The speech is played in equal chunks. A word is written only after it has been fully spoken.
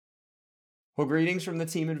Well, greetings from the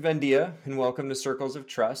team at Vendia, and welcome to Circles of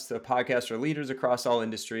Trust, a podcast for leaders across all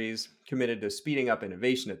industries committed to speeding up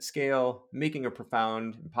innovation at scale, making a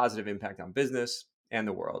profound and positive impact on business and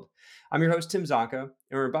the world. I'm your host, Tim Zonka, and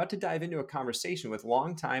we're about to dive into a conversation with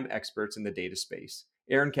longtime experts in the data space.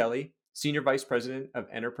 Aaron Kelly, Senior Vice President of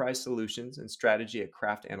Enterprise Solutions and Strategy at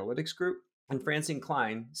Kraft Analytics Group, and Francine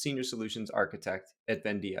Klein, Senior Solutions Architect at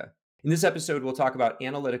Vendia. In this episode, we'll talk about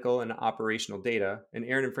analytical and operational data. And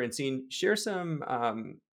Aaron and Francine share some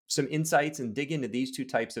insights and dig into these two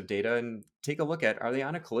types of data and take a look at, are they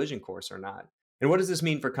on a collision course or not? And what does this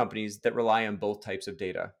mean for companies that rely on both types of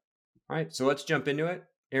data? All right, so let's jump into it.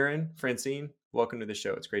 Aaron, Francine, welcome to the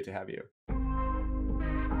show. It's great to have you.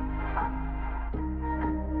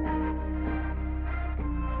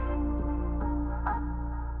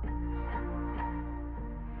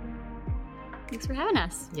 Thanks for having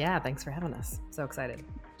us. Yeah, thanks for having us. So excited.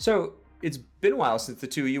 So it's been a while since the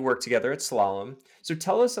two of you worked together at Slalom. So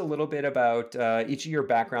tell us a little bit about each of your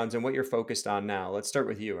backgrounds and what you're focused on now. Let's start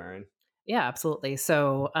with you, Aaron. Yeah, absolutely.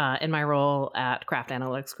 So in my role at Kraft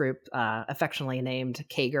Analytics Group, affectionately named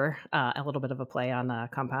CAGR, a little bit of a play on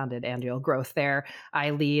compounded annual growth there,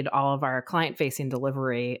 I lead all of our client-facing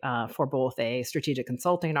delivery for both a strategic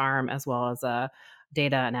consulting arm as well as a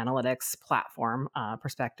data and analytics platform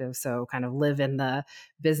perspective. So kind of live in the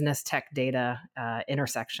business tech data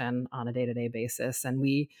intersection on a day-to-day basis. And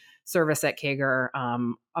we service at CAGR,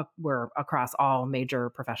 we're across all major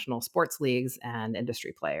professional sports leagues and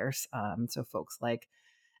industry players. So folks like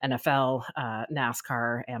NFL,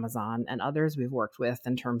 NASCAR, Amazon, and others we've worked with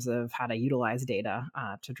in terms of how to utilize data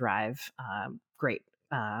to drive great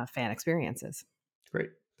fan experiences.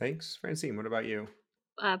 Great. Thanks. Francine, what about you?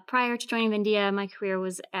 Prior to joining Vendia, my career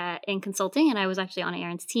was in consulting, and I was actually on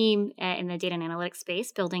Aaron's team in the data and analytics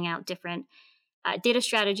space, building out different data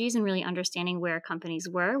strategies and really understanding where companies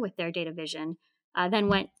were with their data vision. Then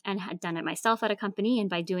went and had done it myself at a company,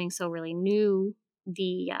 and by doing so really knew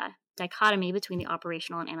the dichotomy between the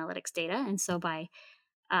operational and analytics data. And so by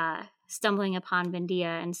stumbling upon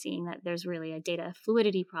Vendia and seeing that there's really a data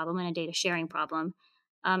fluidity problem and a data sharing problem,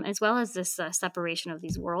 as well as this separation of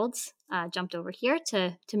these worlds, jumped over here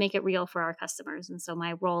to make it real for our customers. And so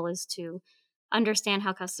my role is to understand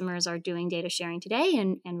how customers are doing data sharing today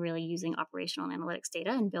and really using operational and analytics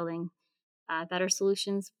data and building better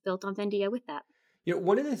solutions built on Vendia with that. You know,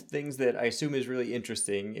 one of the things that I assume is really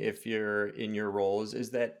interesting if you're in your roles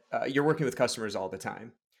is that you're working with customers all the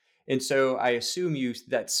time. And so I assume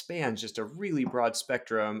that spans just a really broad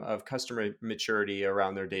spectrum of customer maturity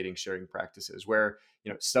around their dating sharing practices, where,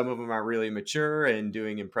 some of them are really mature and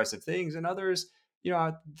doing impressive things, and others, they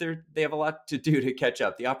have a lot to do to catch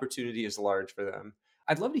up. The opportunity is large for them.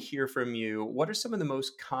 I'd love to hear from you. What are some of the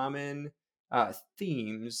most common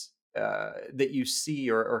themes that you see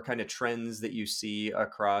or kind of trends that you see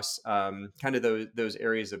across kind of those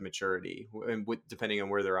areas of maturity, and depending on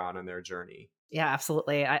where they're on their journey? Yeah,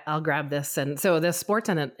 absolutely. I'll grab this. And so the sports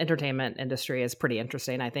and entertainment industry is pretty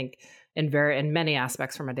interesting. I think in many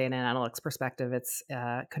aspects from a data and analytics perspective, it's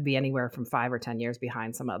could be anywhere from 5 or 10 years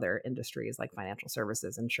behind some other industries like financial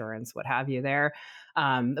services, insurance, what have you there.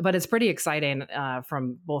 But it's pretty exciting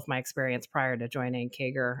from both my experience prior to joining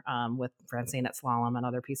CAGR with Francine at Slalom and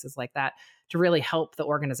other pieces like that to really help the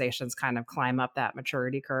organizations kind of climb up that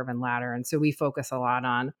maturity curve and ladder. And so we focus a lot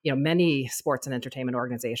on, many sports and entertainment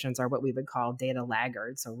organizations are what we would call data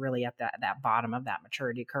laggards. So really at that bottom of that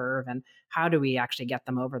maturity curve. And how do we actually get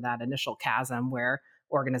them over that initial chasm where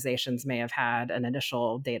organizations may have had an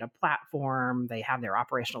initial data platform, they have their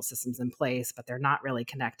operational systems in place, but they're not really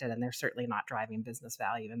connected and they're certainly not driving business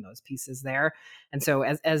value in those pieces there. And so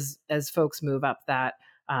as folks move up that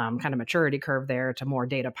kind of maturity curve there to more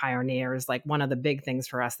data pioneers, like one of the big things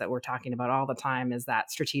for us that we're talking about all the time is that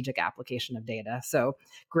strategic application of data. So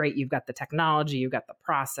great, you've got the technology, you've got the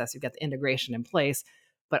process, you've got the integration in place,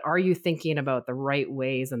 but are you thinking about the right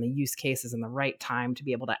ways and the use cases and the right time to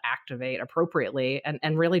be able to activate appropriately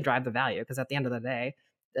and really drive the value? Because at the end of the day,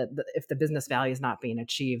 if the business value is not being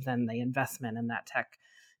achieved, then the investment in that tech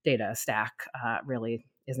data stack really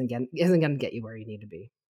isn't going to get you where you need to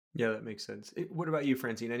be. Yeah, that makes sense. What about you,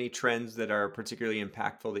 Francine? Any trends that are particularly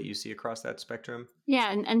impactful that you see across that spectrum?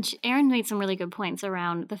 Yeah, and Aaron made some really good points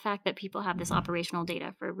around the fact that people have this operational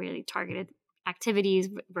data for really targeted activities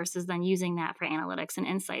versus then using that for analytics and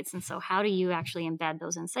insights. And so how do you actually embed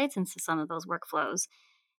those insights into some of those workflows?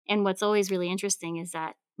 And what's always really interesting is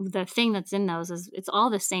that the thing that's in those is it's all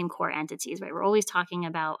the same core entities, right? We're always talking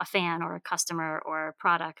about a fan or a customer or a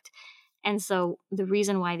product. And so the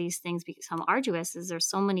reason why these things become arduous is there's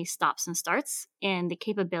so many stops and starts in the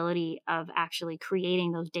capability of actually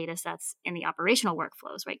creating those data sets in the operational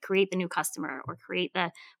workflows, right? Create the new customer or create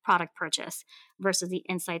the product purchase versus the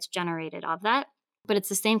insights generated of that. But it's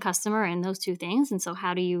the same customer in those two things. And so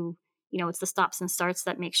how do it's the stops and starts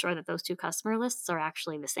that make sure that those two customer lists are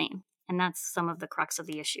actually the same. And that's some of the crux of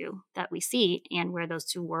the issue that we see and where those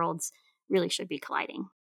two worlds really should be colliding.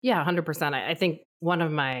 Yeah, 100%. I think one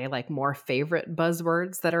of my like more favorite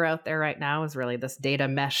buzzwords that are out there right now is really this data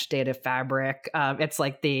mesh, data fabric. It's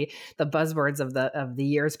like the buzzwords of the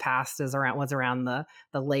years past was around the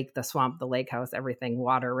lake, the swamp, the lake house, everything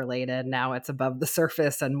water related. Now it's above the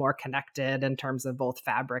surface and more connected in terms of both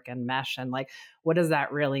fabric and mesh. And like, what does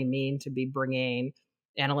that really mean to be bringing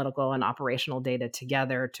analytical and operational data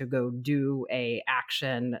together to go do a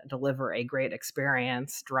action, deliver a great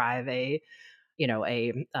experience, drive a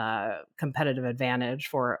competitive advantage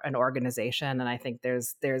for an organization. And I think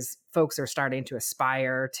there's folks are starting to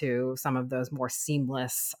aspire to some of those more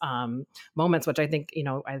seamless moments, which I think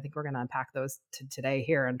we're going to unpack those today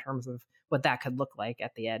here in terms of what that could look like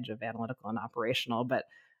at the edge of analytical and operational.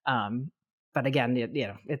 Um, but again,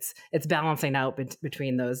 it's balancing out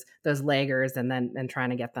between those laggers and trying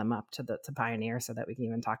to get them up to pioneer, so that we can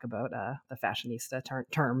even talk about the fashionista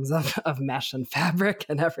terms of mesh and fabric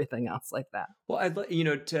and everything else like that. Well,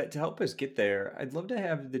 to help us get there, I'd love to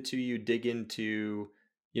have the two of you dig into,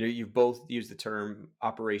 you've both used the term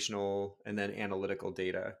operational and then analytical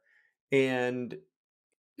data. And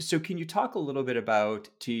so can you talk a little bit about,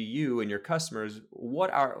 to you and your customers,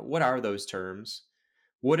 what are those terms?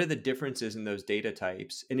 What are the differences in those data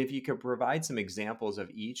types? And if you could provide some examples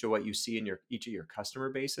of each of what you see in each of your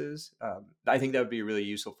customer bases, I think that would be really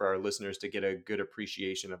useful for our listeners to get a good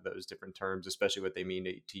appreciation of those different terms, especially what they mean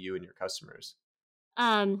to you and your customers.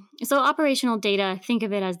 So operational data, think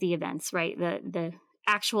of it as the events, right? The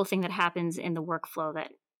actual thing that happens in the workflow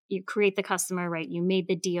that you create the customer, right? You made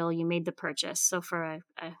the deal, you made the purchase. So for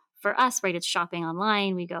us, right, it's shopping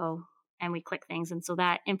online. We go and we click things, and so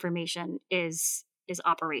that information is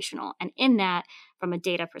operational. And in that, from a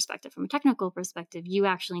data perspective, from a technical perspective, you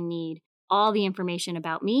actually need all the information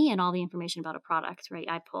about me and all the information about a product, right?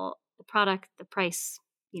 I pull the product, the price,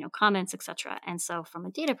 comments, etc. And so from a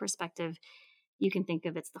data perspective, you can think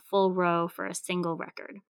of it's the full row for a single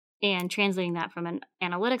record. And translating that from an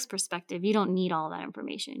analytics perspective, you don't need all that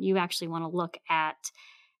information. You actually want to look at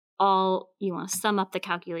you want to sum up the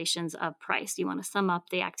calculations of price. You want to sum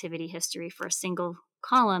up the activity history for single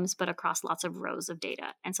columns, but across lots of rows of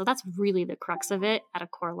data. And so that's really the crux of it at a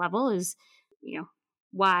core level is,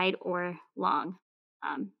 wide or long.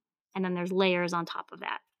 And then there's layers on top of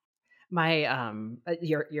that.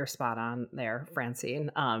 You're spot on there,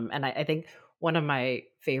 Francine. And I think one of my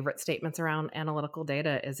favorite statements around analytical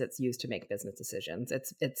data is it's used to make business decisions.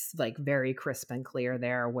 It's like very crisp and clear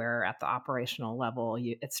there, where at the operational level,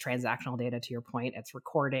 it's transactional data, to your point. It's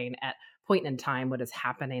recording at point in time what is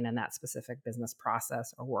happening in that specific business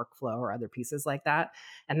process or workflow or other pieces like that.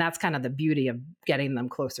 And that's kind of the beauty of getting them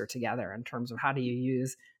closer together in terms of how do you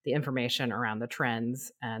use the information around the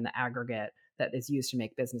trends and the aggregate that is used to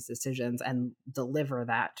make business decisions and deliver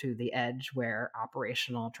that to the edge where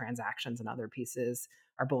operational transactions and other pieces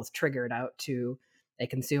are both triggered out to a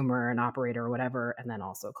consumer, an operator, or whatever, and then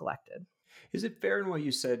also collected. Is it fair in what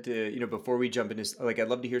you said to, before we jump into, like, I'd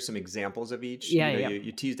love to hear some examples of each. Yeah, yeah.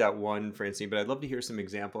 You teased out one, Francine, but I'd love to hear some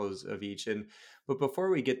examples of each. But before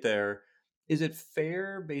we get there, is it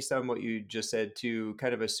fair, based on what you just said, to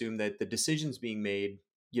kind of assume that the decisions being made,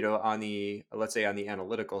 on let's say on the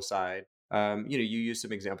analytical side, you use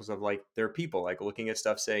some examples of, like, there are people like looking at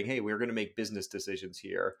stuff saying, hey, we're going to make business decisions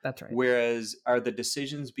here. That's right. Whereas are the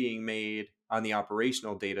decisions being made on the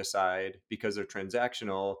operational data side, because they're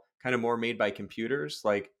transactional, kind of more made by computers,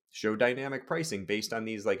 like show dynamic pricing based on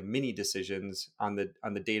these like mini decisions on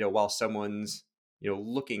the data while someone's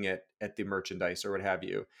looking at the merchandise or what have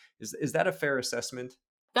you? Is that a fair assessment?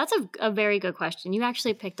 That's a very good question. You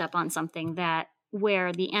actually picked up on something that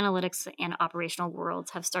where the analytics and operational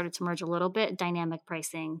worlds have started to merge a little bit, dynamic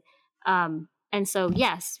pricing. And so,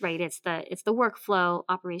 yes, right, it's the workflow.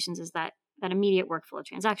 Operations is that immediate workflow of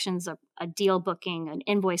transactions, a deal booking, an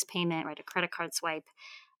invoice payment, right, a credit card swipe.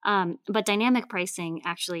 But dynamic pricing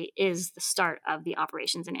actually is the start of the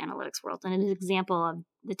operations and analytics world, and it is an example of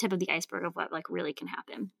the tip of the iceberg of what like really can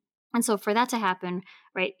happen. And so for that to happen,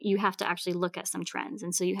 right, you have to actually look at some trends.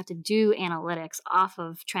 And so you have to do analytics off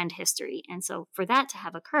of trend history. And so for that to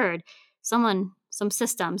have occurred, some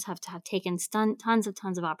systems have to have taken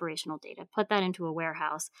tons of operational data, put that into a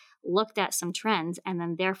warehouse, looked at some trends, and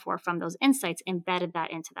then therefore from those insights embedded that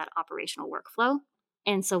into that operational workflow.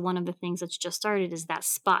 And so one of the things that's just started is that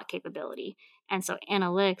spot capability. And so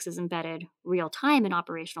analytics is embedded real time in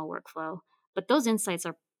operational workflow, but those insights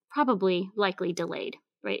are probably likely delayed,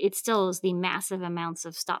 right? It still is the massive amounts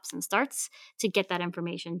of stops and starts to get that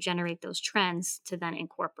information, generate those trends to then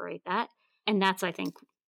incorporate that. And that's, I think,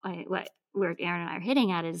 what where Aaron and I are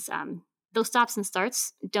hitting at is those stops and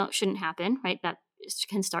starts shouldn't happen, right? That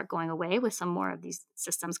can start going away with some more of these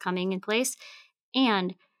systems coming in place.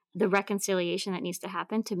 And the reconciliation that needs to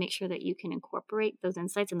happen to make sure that you can incorporate those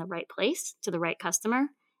insights in the right place to the right customer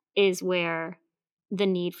is where the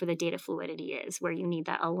need for the data fluidity is, where you need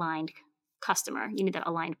that aligned customer, you need that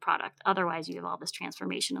aligned product. Otherwise, you have all this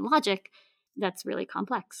transformation and logic that's really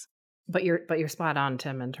complex. But you're spot on,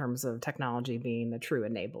 Tim, in terms of technology being the true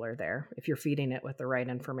enabler there. If you're feeding it with the right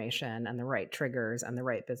information and the right triggers and the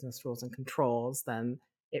right business rules and controls, then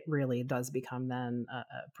it really does become then a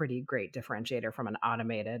pretty great differentiator from an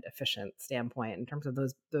automated, efficient standpoint in terms of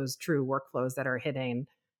those true workflows that are hitting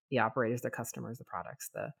the operators, the customers, the products,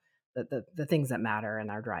 the things that matter and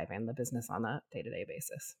are driving the business on a day-to-day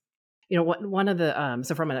basis. One of the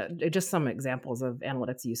so from just some examples of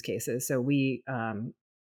analytics use cases. So we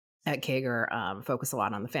at Kager focus a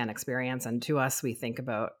lot on the fan experience, and to us, we think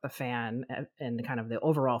about the fan and kind of the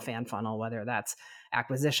overall fan funnel, whether that's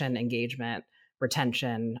acquisition, engagement,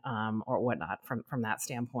 retention, or whatnot from that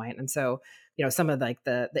standpoint. And so, some of like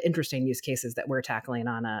the interesting use cases that we're tackling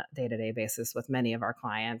on a day-to-day basis with many of our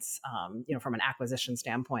clients, from an acquisition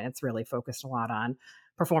standpoint, it's really focused a lot on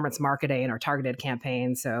performance marketing or targeted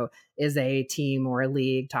campaigns. So is a team or a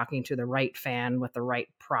league talking to the right fan with the right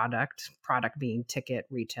product being ticket,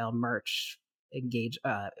 retail, merch,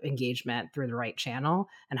 engagement through the right channel?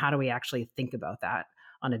 And how do we actually think about that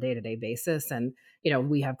on a day-to-day basis? And,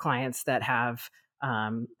 we have clients that have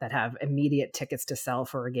immediate tickets to sell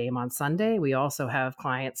for a game on Sunday. We also have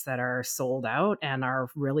clients that are sold out and are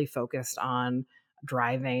really focused on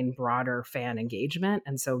driving broader fan engagement.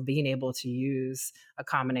 And so being able to use a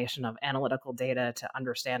combination of analytical data to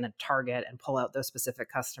understand and target and pull out those specific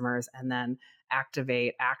customers and then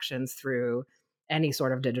activate actions through any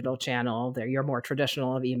sort of digital channel. They're your more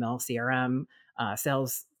traditional of email, CRM,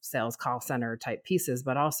 sales call center type pieces,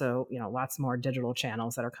 but also, lots more digital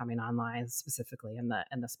channels that are coming online, specifically in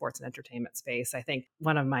the sports and entertainment space. I think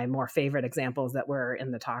one of my more favorite examples that we're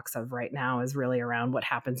in the talks of right now is really around what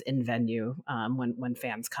happens in venue when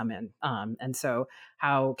fans come in. And so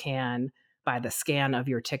how can, by the scan of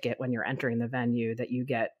your ticket when you're entering the venue, that you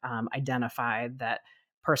get identified that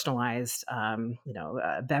personalized,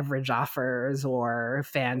 beverage offers or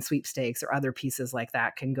fan sweepstakes or other pieces like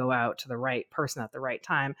that can go out to the right person at the right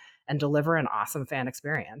time and deliver an awesome fan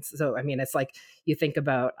experience. So, I mean, it's like you think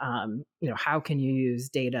about, how can you use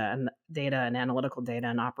data and analytical data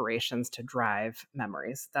and operations to drive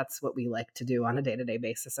memories? That's what we like to do on a day-to-day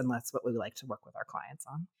basis, and that's what we like to work with our clients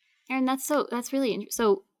on. And that's really interesting.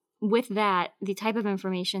 So with that, the type of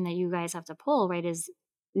information that you guys have to pull, right, is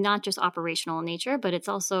not just operational in nature, but it's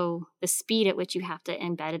also the speed at which you have to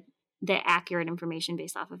embed the accurate information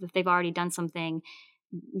based off of. If they've already done something,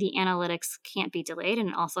 the analytics can't be delayed, and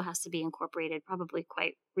it also has to be incorporated probably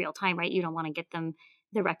quite real time, right? You don't want to get them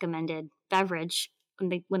the recommended beverage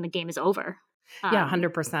when the game is over. Yeah,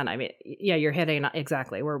 100%. I mean, yeah, you're hitting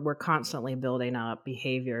exactly. We're constantly building up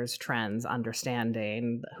behaviors, trends,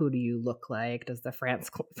 understanding who do you look like? Does the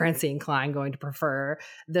Francine Klein going to prefer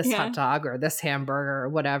this hot dog or this hamburger or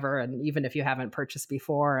whatever? And even if you haven't purchased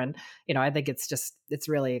before, and I think it's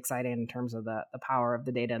really exciting in terms of the power of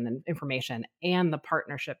the data and the information and the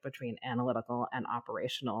partnership between analytical and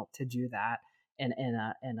operational to do that in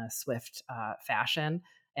a swift fashion.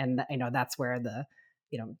 And that's where the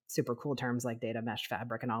super cool terms like data mesh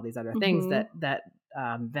fabric and all these other things that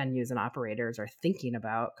venues and operators are thinking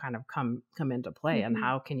about kind of come into play. And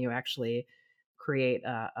how can you actually create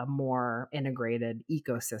a more integrated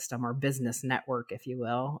ecosystem or business network, if you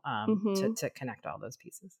will, to connect all those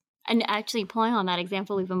pieces. And actually pulling on that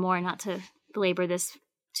example even more, not to belabor this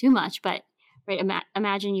too much, but right,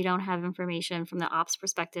 imagine you don't have information from the ops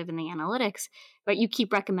perspective and the analytics, but you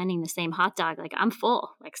keep recommending the same hot dog. Like, I'm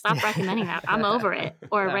full. Like, stop recommending that. I'm over it.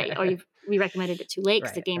 Or we recommended it too late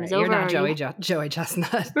because the game is over. You're not Joey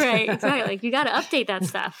Chestnut. Right, exactly. Like, you got to update that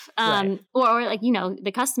stuff. Or like,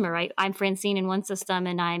 the customer, right? I'm Francine in one system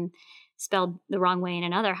and I'm spelled the wrong way in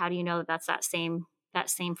another. How do you know that that's that same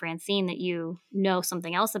Francine, that you know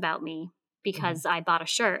something else about me because I bought a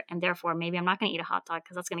shirt and therefore maybe I'm not going to eat a hot dog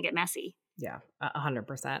because that's going to get messy. Yeah,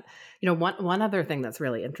 100%. One other thing that's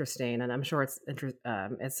really interesting, and I'm sure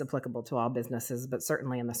it's applicable to all businesses, but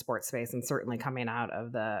certainly in the sports space, and certainly coming out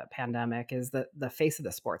of the pandemic, is that the face of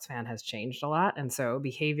the sports fan has changed a lot, and so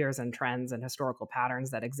behaviors and trends and historical patterns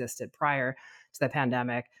that existed prior to the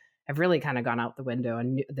pandemic have really kind of gone out the window,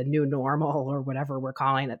 and the new normal, or whatever we're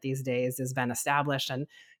calling it these days, has been established. And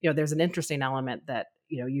there's an interesting element that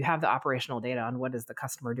you have the operational data on what is the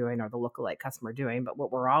customer doing or the lookalike customer doing, but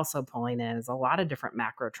what we're also pulling in is a lot of different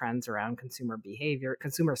macro trends around consumer behavior,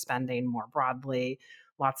 consumer spending more broadly,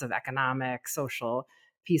 lots of economic, social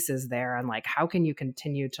pieces there, and like how can you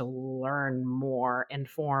continue to learn more,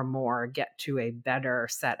 inform more, get to a better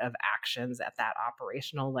set of actions at that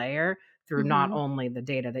operational layer through not Hmm. only the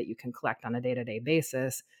data that you can collect on a day-to-day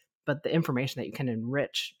basis, but the information that you can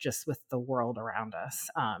enrich just with the world around us,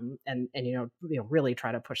 and really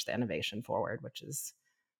try to push the innovation forward, which is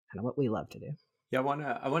kind of what we love to do. Yeah,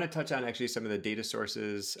 I wanna touch on actually some of the data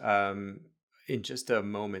sources in just a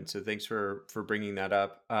moment. So thanks for bringing that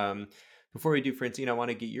up. Before we do, Francine, I want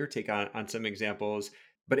to get your take on some examples.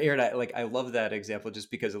 But Aaron, I love that example just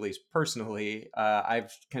because at least personally,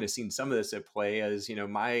 I've kind of seen some of this at play as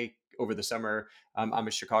my over the summer. I'm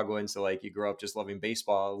a Chicagoan, so like you grow up just loving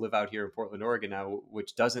baseball. I live out here in Portland, Oregon now,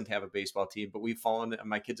 which doesn't have a baseball team, but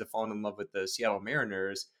my kids have fallen in love with the Seattle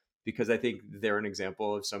Mariners because I think they're an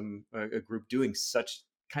example of a group doing such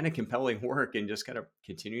kind of compelling work and just kind of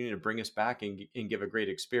continuing to bring us back and give a great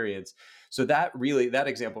experience. So that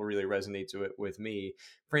example really resonates with me.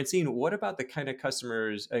 Francine, what about the kind of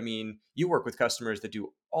customers? I mean, you work with customers that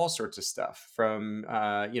do all sorts of stuff from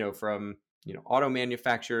auto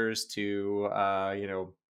manufacturers to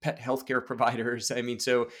pet healthcare providers. I mean,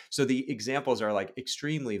 so the examples are like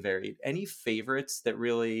extremely varied. Any favorites that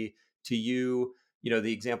really to you,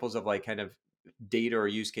 the examples of like kind of data or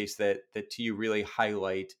use case that to you really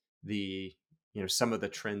highlight the some of the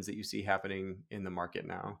trends that you see happening in the market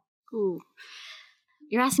now? Ooh,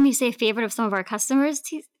 you're asking me to say a favorite of some of our customers,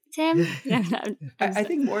 Tim? I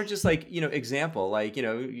think more just like example, like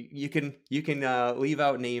you can leave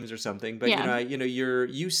out names or something, but Yeah,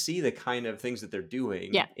 you see the kind of things that they're yeah.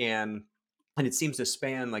 doing, and it seems to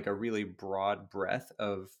span like a really broad breadth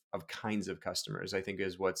of kinds of customers. I think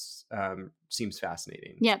is what's seems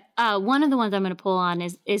fascinating. Yep. One of the ones I'm going to pull on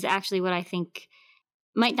is actually what I think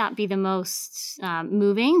might not be the most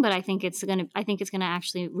moving, but I think it's gonna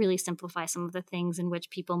actually really simplify some of the things in which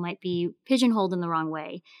people might be pigeonholed in the wrong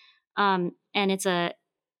way. And it's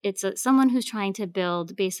someone who's trying to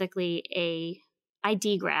build basically a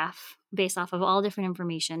ID graph based off of all different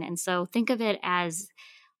information, and so think of it as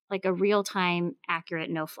like a real time accurate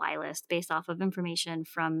no fly list based off of information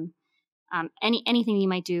from anything you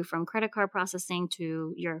might do, from credit card processing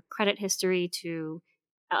to your credit history to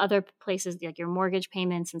other places like your mortgage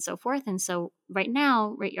payments and so forth. And so right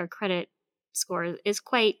now, right, your credit score is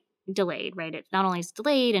quite delayed, right? It not only is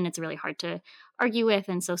delayed and it's really hard to argue with.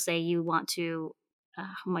 And so say you want to,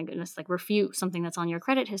 oh my goodness, like refute something that's on your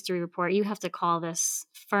credit history report, you have to call this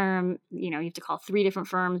firm, you have to call three different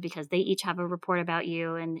firms because they each have a report about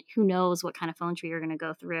you, and who knows what kind of phone tree you're going to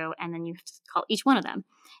go through. And then you have to call each one of them.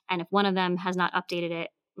 And if one of them has not updated it,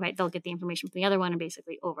 right, they'll get the information from the other one and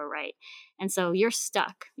basically overwrite. And so you're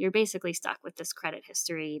stuck. You're basically stuck with this credit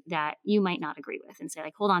history that you might not agree with and say,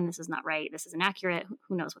 like, hold on, this is not right. This is inaccurate.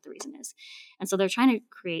 Who knows what the reason is? And so they're trying to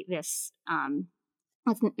create this.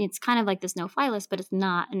 It's kind of like this no-fly list, but it's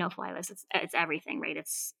not a no-fly list. It's everything, right?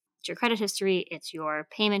 It's your credit history, it's your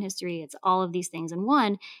payment history, it's all of these things in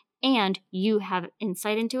one, and you have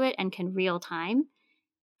insight into it and can real time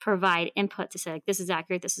provide input to say, like, this is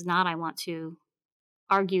accurate, this is not. I want to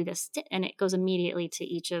argue this, and it goes immediately to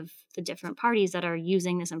each of the different parties that are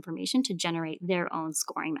using this information to generate their own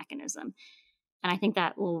scoring mechanism. And I think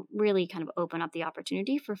that will really kind of open up the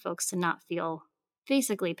opportunity for folks to not feel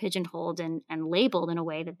basically pigeonholed and labeled in a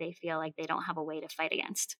way that they feel like they don't have a way to fight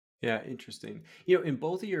against. Yeah, interesting. In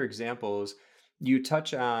both of your examples, you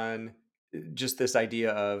touch on just this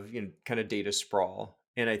idea of, kind of data sprawl.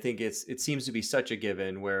 And I think it seems to be such a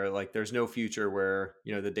given where like there's no future where,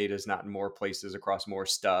 the data is not in more places across more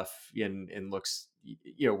stuff and looks,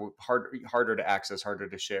 harder to access, harder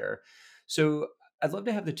to share. So I'd love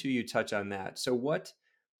to have the two of you touch on that. So what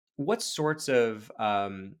sorts of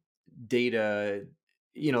data,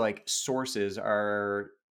 like sources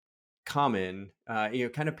are common,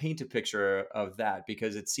 kind of paint a picture of that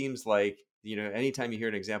because it seems like, anytime you hear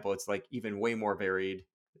an example, it's like even way more varied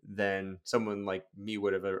than someone like me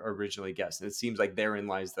would have originally guessed. And it seems like therein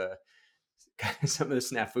lies the some of the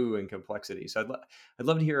snafu and complexity. So I'd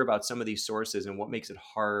love to hear about some of these sources and what makes it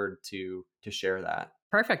hard to share that.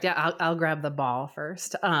 Perfect. Yeah, I'll grab the ball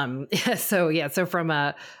first. So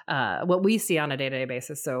from what we see on a day to day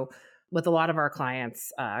basis. So with a lot of our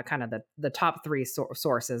clients, kind of the top three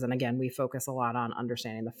sources, and again, we focus a lot on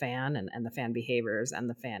understanding the fan and the fan behaviors and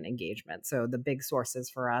the fan engagement. So the big sources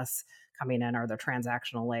for us coming in are the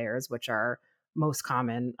transactional layers, which are most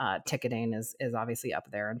common. Ticketing is obviously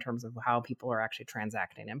up there in terms of how people are actually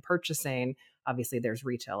transacting and purchasing. Obviously, there's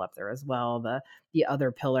retail up there as well. The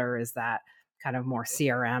other pillar is that kind of more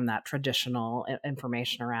CRM, that traditional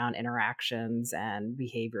information around interactions and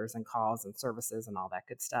behaviors and calls and services and all that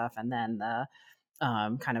good stuff. And then the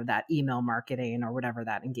kind of that email marketing or whatever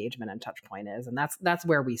that engagement and touch point is. And that's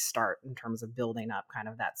where we start in terms of building up kind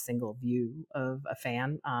of that single view of a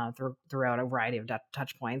fan throughout a variety of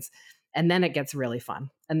touch points. And then it gets really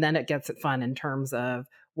fun. And then it gets fun in terms of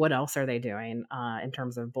what else are they doing in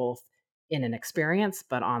terms of both in an experience,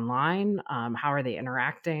 but online. How are they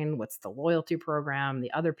interacting? What's the loyalty program?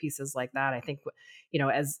 The other pieces like that. I think,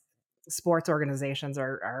 as sports organizations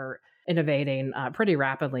are innovating pretty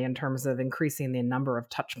rapidly in terms of increasing the number of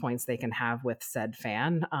touch points they can have with said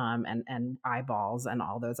fan and eyeballs and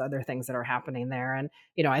all those other things that are happening there. And,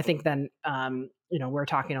 I think then, we're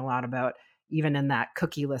talking a lot about even in that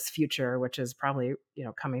cookieless future, which is probably,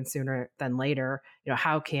 coming sooner than later,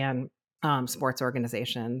 how can sports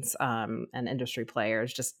organizations and industry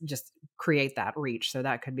players just create that reach. So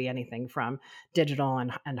that could be anything from digital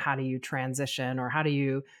and how do you transition or how do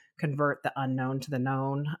you convert the unknown to the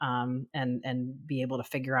known and be able to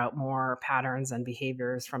figure out more patterns and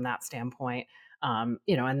behaviors from that standpoint. And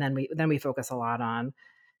then we focus a lot on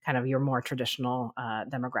kind of your more traditional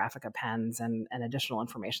demographic appends and additional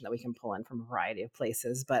information that we can pull in from a variety of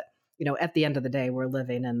places. But at the end of the day, we're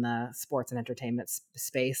living in the sports and entertainment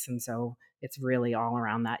space. And so it's really all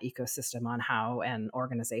around that ecosystem on how an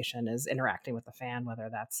organization is interacting with the fan, whether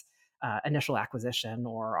that's initial acquisition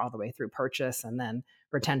or all the way through purchase and then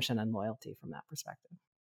retention and loyalty from that perspective.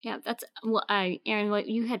 Yeah, that's well, Aaron, what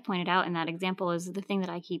you had pointed out in that example is the thing that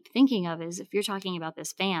I keep thinking of is if you're talking about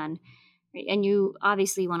this fan, right, and you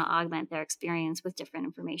obviously want to augment their experience with different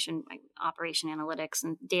information, like operation analytics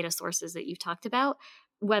and data sources that you've talked about,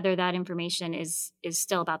 whether that information is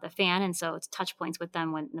still about the fan, and so it's touch points with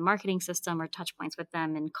them when the marketing system, or touch points with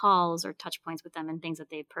them in calls, or touch points with them in things that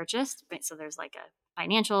they've purchased. Right, so there's like a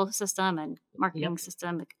financial system and marketing Yep.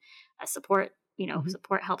 system, a support, Mm-hmm.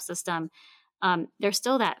 support help system. There's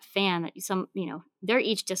still that fan that they're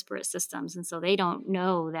each disparate systems. And so they don't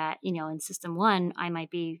know that, in system one, I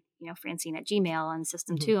might be, Francine at Gmail, and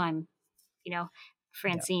system Mm-hmm. two, I'm, you know, Yep.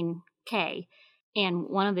 Francine K. And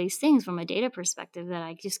one of these things from a data perspective that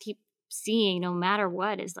I just keep seeing no matter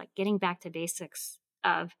what is like getting back to basics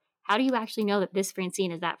of how do you actually know that this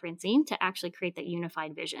Francine is that Francine to actually create that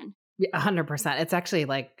unified vision. Yeah, 100%. It's actually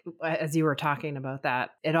like, as you were talking about that,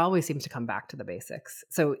 it always seems to come back to the basics.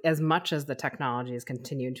 So, as much as the technology has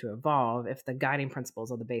continued to evolve, if the guiding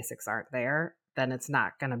principles of the basics aren't there, then it's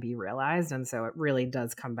not going to be realized. And so, it really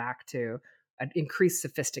does come back to an increased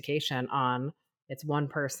sophistication on it's one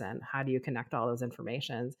person. How do you connect all those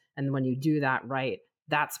informations? And when you do that right,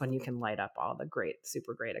 that's when you can light up all the great,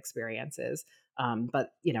 super great experiences. But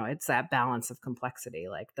it's that balance of complexity,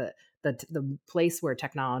 like the place where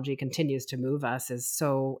technology continues to move us is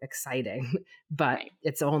so exciting, but Right.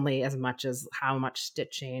 it's only as much as how much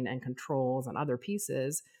stitching and controls and other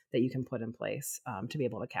pieces that you can put in place to be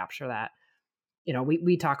able to capture that.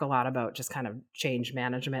 We talk a lot about just kind of change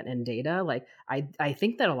management and data. Like I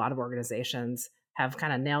think that a lot of organizations have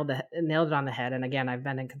kind of nailed it on the head. And again, I've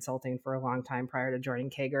been in consulting for a long time prior to joining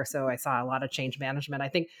Kager, so I saw a lot of change management. I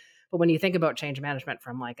think, but when you think about change management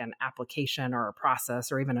from like an application or a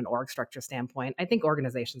process or even an org structure standpoint, I think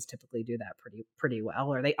organizations typically do that pretty well,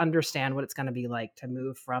 or they understand what it's going to be like to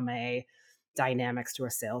move from a Dynamics to a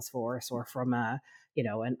Salesforce, or from an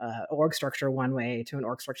org structure one way to an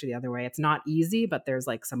org structure the other way. It's not easy, but there's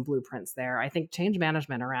like some blueprints there. I think change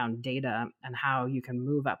management around data and how you can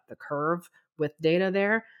move up the curve with data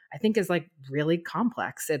there, I think is like really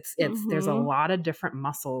complex. It's there's a Mm-hmm. lot of different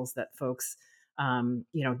muscles that folks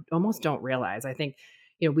almost don't realize. I think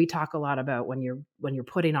we talk a lot about when you're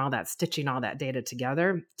putting all that, stitching all that data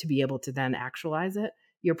together to be able to then actualize it,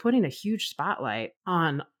 you're putting a huge spotlight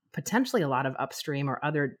on potentially a lot of upstream or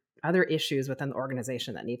other issues within the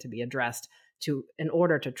organization that need to be addressed in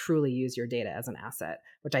order to truly use your data as an asset,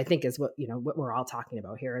 which I think is what we're all talking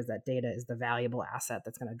about here, is that data is the valuable asset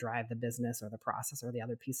that's going to drive the business or the process or the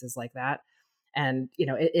other pieces like that. And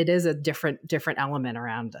it is a different element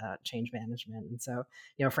around change management. And so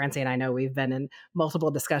Francine, I know we've been in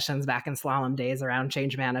multiple discussions back in slalom days around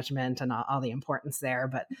change management and all the importance there,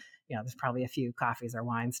 but there's probably a few coffees or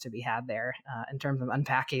wines to be had there in terms of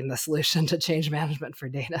unpacking the solution to change management for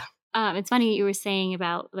data. It's funny you were saying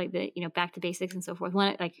about like the back to basics and so forth.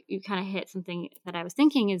 One, like you kind of hit something that I was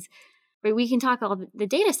thinking is, right, we can talk all the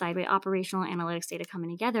data side, right? Operational analytics data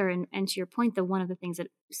coming together. And to your point, one of the things that,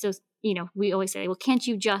 so, we always say, well, can't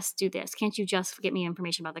you just do this? Can't you just get me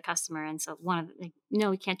information about the customer? And so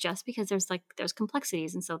no, we can't just, because there's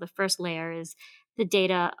complexities. And so the first layer is the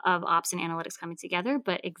data of ops and analytics coming together.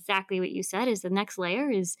 But exactly what you said is the next layer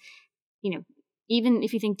is, you know, even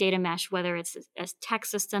if you think data mesh, whether it's a tech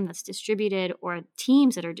system that's distributed or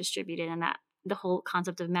teams that are distributed, and that the whole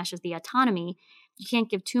concept of mesh is the autonomy, you can't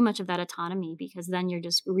give too much of that autonomy, because then you're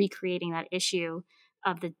just recreating that issue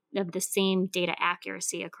of the same data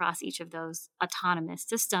accuracy across each of those autonomous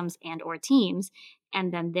systems and or teams,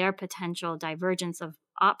 and then their potential divergence of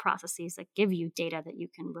op processes that give you data that you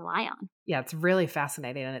can rely on. Yeah, it's really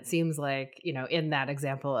fascinating. And it seems like, in that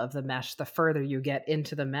example of the mesh, the further you get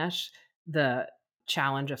into the mesh, the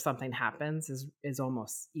challenge if something happens is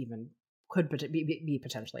almost even be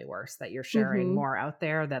potentially worse, that you're sharing Mm-hmm. more out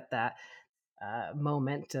there, that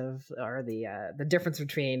moment of, or the difference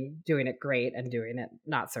between doing it great and doing it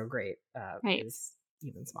not so great Right. is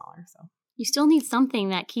even smaller. So, You still need something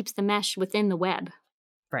that keeps the mesh within the web.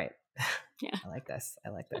 right. Yeah. I like this.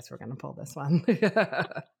 We're going to pull this one.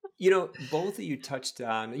 Both of you touched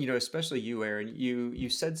on, especially you, Aaron, you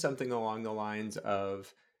said something along the lines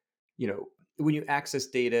of, when you access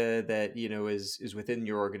data that, is within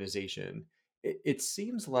your organization, it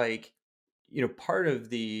seems like, part of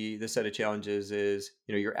the set of challenges is,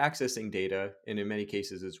 you're accessing data, and in many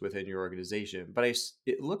cases it's within your organization. But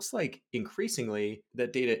it looks like increasingly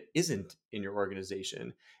that data isn't in your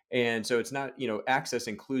organization. And so it's not, access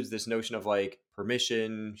includes this notion of like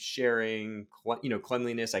permission, sharing,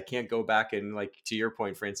 cleanliness. I can't go back and, like, to your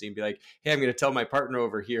point, Francine, be like, hey, I'm going to tell my partner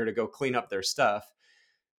over here to go clean up their stuff.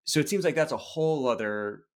 So it seems like that's a whole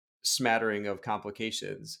other smattering of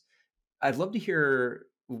complications. I'd love to hear,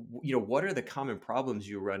 what are the common problems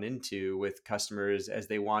you run into with customers as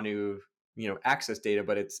they want to, access data,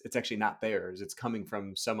 but it's actually not theirs. It's coming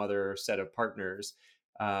from some other set of partners.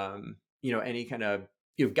 Any kind of,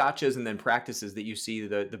 gotchas and then practices that you see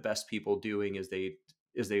the best people doing as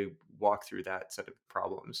they walk through that set of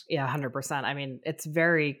problems. Yeah, 100%. I mean, it's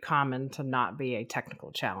very common to not be a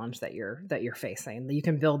technical challenge that you're facing. You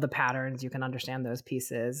can build the patterns, you can understand those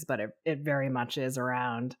pieces, but it very much is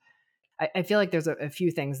around. I feel like there's a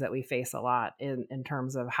few things that we face a lot in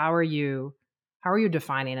terms of how are you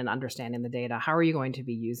defining and understanding the data? How are you going to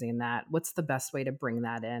be using that? What's the best way to bring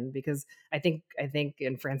that in? Because I think,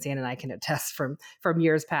 and Francine and I can attest from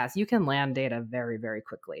years past, you can land data very, very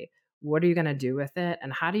quickly. What are you going to do with it?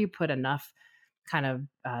 And how do you put enough kind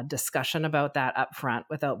of discussion about that up front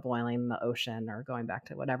without boiling the ocean, or going back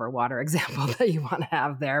to whatever water example that you want to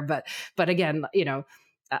have there? But again,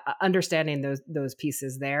 understanding those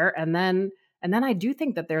pieces there, and then I do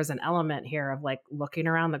think that there's an element here of like looking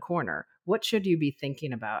around the corner. What should you be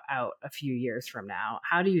thinking about out a few years from now?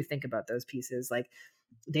 How do you think about those pieces? Like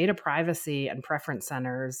data privacy and preference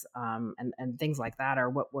centers, and things like that are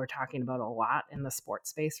what we're talking about a lot in the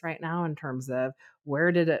sports space right now, in terms of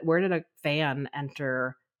where did a fan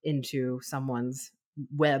enter into someone's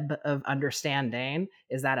web of understanding?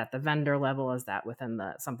 Is that at the vendor level? Is that within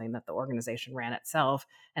something that the organization ran itself?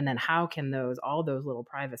 And then how can all those little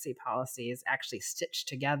privacy policies actually stitch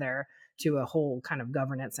together to a whole kind of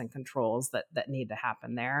governance and controls that need to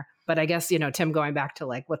happen there? But I guess, Tim, going back to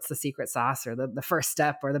like, what's the secret sauce, or the first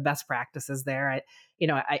step, or the best practices there?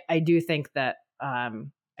 I do think that,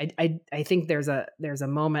 I think there's a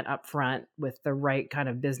moment up front with the right kind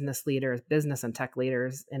of business leaders, business and tech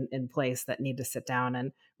leaders in place, that need to sit down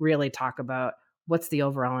and really talk about what's the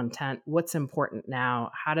overall intent, what's important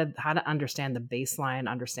now, how to understand the baseline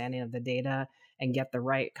understanding of the data, and get the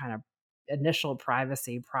right kind of initial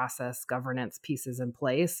privacy process governance pieces in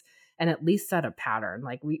place, and at least set a pattern.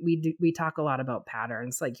 Like we talk a lot about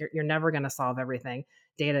patterns. Like you're never going to solve everything.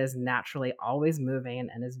 Data is naturally always moving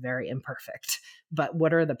and is very imperfect. But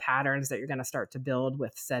what are the patterns that you're going to start to build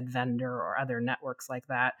with said vendor or other networks like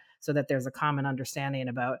that, so that there's a common understanding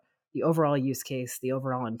about the overall use case, the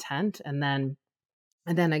overall intent, and then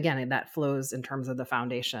again, that flows in terms of the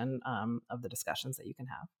foundation of the discussions that you can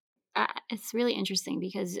have. It's really interesting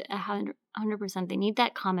because 100% they need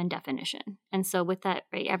that common definition. And so with that,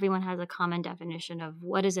 right, everyone has a common definition of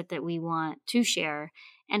what is it that we want to share,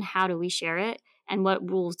 and how do we share it, and what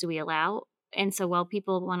rules do we allow. And so while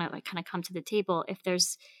people want to like kind of come to the table, if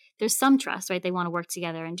there's some trust, right? They want to work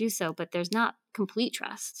together and do so, but there's not complete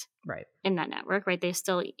trust Right. in that network, right? They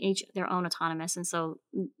still each their own autonomous. And so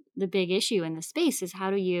the big issue in the space is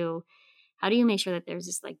how do you make sure that there's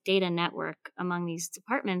this like data network among these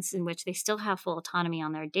departments in which they still have full autonomy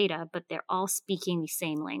on their data, but they're all speaking the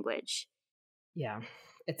same language? Yeah.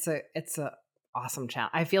 It's a awesome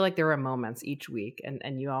challenge. I feel like there are moments each week,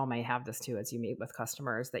 and you all may have this too as you meet with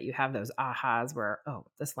customers, that you have those ahas where, oh,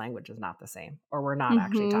 this language is not the same, or we're not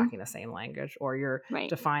actually Hmm. talking the same language, or you're Right.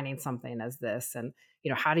 defining something as this. And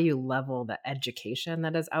how do you level the education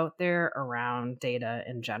that is out there around data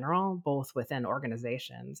in general, both within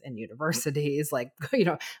organizations and universities? Like,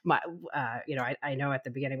 my, I know at the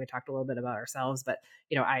beginning we talked a little bit about ourselves, but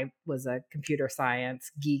I was a computer science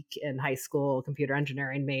geek in high school, computer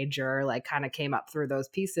engineering major, like kind of came up through those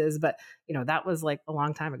pieces. But, that was like a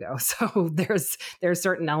long time ago. So there's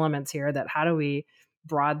certain elements here that how do we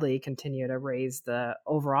broadly continue to raise the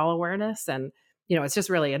overall awareness? And, it's just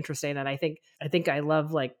really interesting. And I think I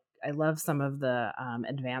love some of the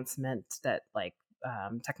advancement that like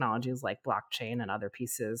technologies like blockchain and other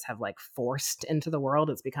pieces have like forced into the world.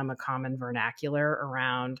 It's become a common vernacular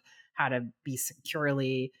around how to be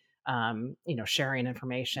securely sharing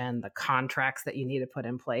information, the contracts that you need to put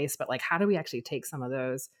in place. But like, how do we actually take some of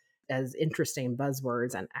those as interesting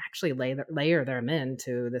buzzwords and actually layer them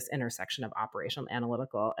into this intersection of operational and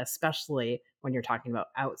analytical, especially when you're talking about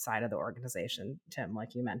outside of the organization, Tim,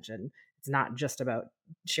 like you mentioned. It's not just about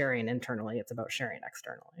sharing internally, it's about sharing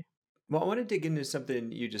externally. Well, I want to dig into something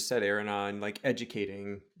you just said, Aaron, on like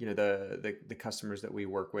educating, the customers that we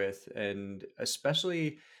work with, and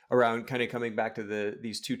especially around kind of coming back to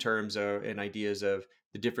these two terms and ideas of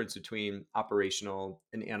the difference between operational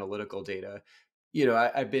and analytical data.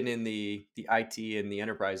 I've been in the IT and the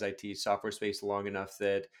enterprise IT software space long enough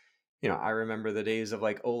that I remember the days of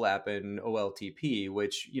like OLAP and OLTP,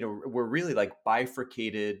 which, were really like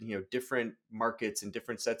bifurcated, different markets and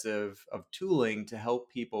different sets of tooling to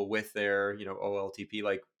help people with their, OLTP,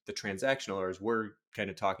 like the transactional errors. We're kind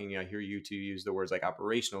of talking, I hear you two use the words like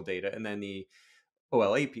operational data, and then the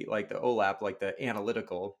OLAP, like the OLAP, like the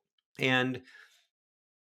analytical. And,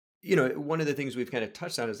 one of the things we've kind of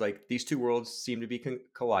touched on is like these two worlds seem to be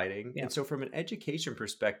colliding. Yeah. And so from an education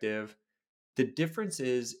perspective, the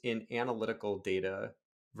differences in analytical data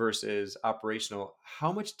versus operational,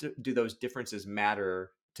 how much do those differences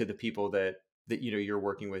matter to the people that you're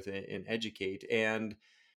working with and educate? And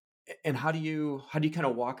how do you kind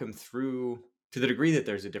of walk them through, to the degree that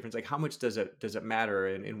there's a difference, like how much does it matter,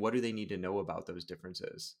 and what do they need to know about those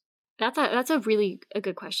differences? That's a really a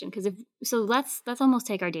good question, because if so, let's almost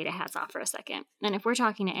take our data hats off for a second. And if we're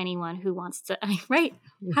talking to anyone who wants to, right?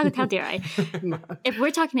 How dare I? If we're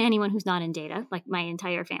talking to anyone who's not in data, like my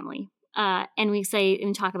entire family, and we say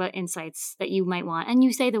and talk about insights that you might want, and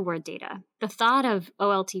you say the word data, the thought of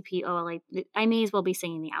OLTP, OLA, I may as well be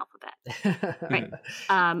singing the alphabet, right?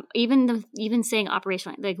 Mhm. Even saying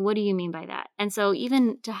operational, like, what do you mean by that? And so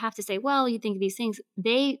even to have to say, well, you think of these things,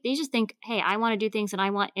 they just think, hey, I want to do things and I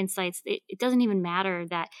want insights. It doesn't even matter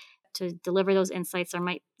that to deliver those insights, there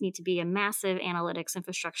might need to be a massive analytics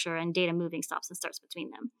infrastructure and data moving stops and starts between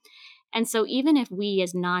them. And so even if we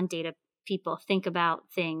as non-data people think about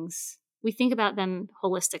things, we think about them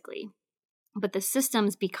holistically. But the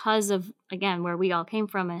systems, because of, again, where we all came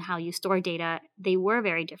from and how you store data, they were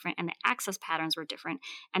very different, and the access patterns were different,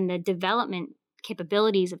 and the development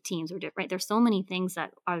capabilities of teams were different. Right? There's so many things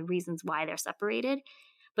that are reasons why they're separated.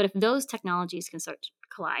 But if those technologies can start to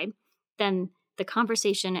collide, then the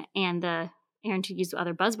conversation and the, Aaron, to use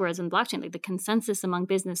other buzzwords in blockchain, like the consensus among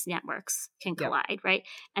business networks can Yep. collide, right?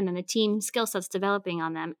 And then the team skill sets developing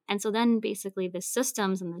on them. And so then basically the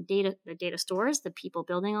systems and the data stores, the people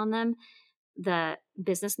building on them, the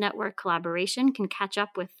business network collaboration can catch up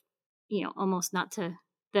with, almost not to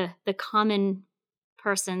the common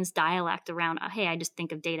person's dialect around, hey, I just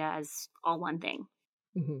think of data as all one thing.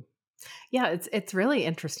 Mhm. Yeah, it's really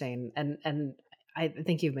interesting, and I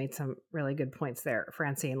think you've made some really good points there,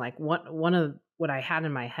 Francine. Like one of what I had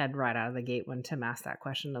in my head right out of the gate when Tim asked that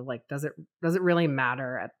question of like, does it really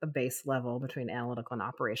matter at the base level between analytical and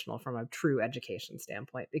operational from a true education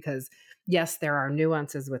standpoint? Because yes, there are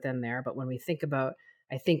nuances within there, but when we think about,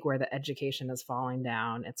 I think where the education is falling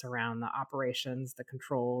down, it's around the operations, the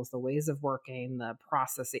controls, the ways of working, the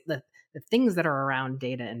processing, the things that are around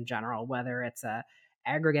data in general, whether it's a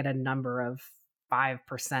aggregated number of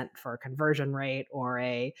 5% for a conversion rate, or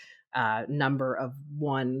a number of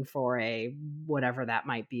one for a whatever that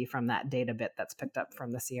might be from that data bit that's picked up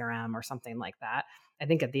from the CRM or something like that. I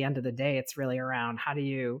think at the end of the day, it's really around how do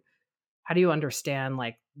you how do you understand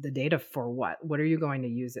like the data for what are you going to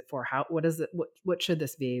use it for, how, what is it, what should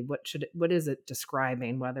this be, what is it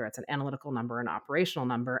describing, whether it's an analytical number, an operational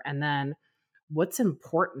number, and then what's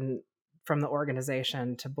important from the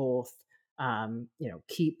organization to both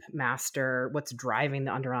keep master what's driving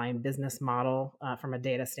the underlying business model from a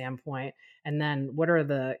data standpoint, and then what are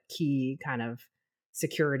the key kind of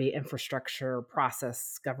security infrastructure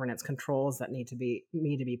process governance controls that need to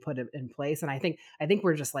be put in place. And I think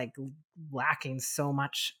we're just like lacking so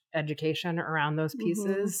much education around those Mm-hmm.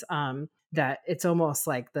 pieces, that it's almost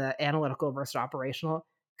like the analytical versus operational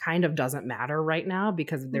kind of doesn't matter right now,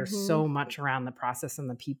 because there's Mm-hmm. so much around the process and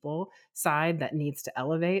the people side that needs to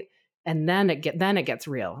elevate. And then it gets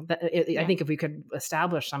real. I Yeah. think if we could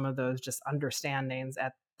establish some of those just understandings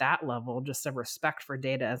at that level, just a respect for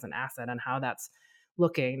data as an asset and how that's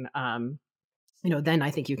looking, then I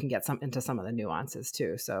think you can get some into some of the nuances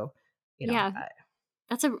too. So, you know, Yeah. I,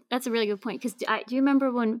 That's a really good point, because do you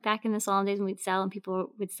remember when back in the salon days when we'd sell and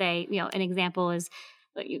people would say, an example is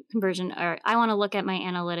conversion, or I want to look at my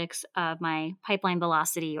analytics of my pipeline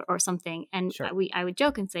velocity, or something, and sure, I would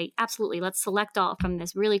joke and say, absolutely, let's select all from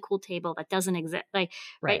this really cool table that doesn't exist. Like,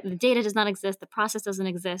 right, right, the data does not exist, the process doesn't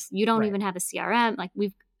exist, you don't right, even have a CRM. Like,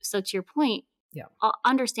 we've so to your point, yeah, I'll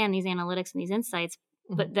understand these analytics and these insights,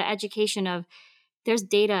 hmm, but the education of there's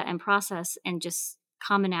data and process and just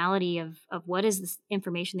commonality of what is this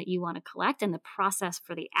information that you want to collect, and the process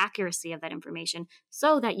for the accuracy of that information,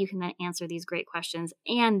 so that you can then answer these great questions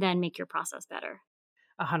and then make your process better.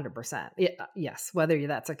 100%. Yeah, yes, whether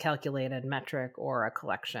that's a calculated metric or a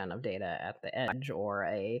collection of data at the edge or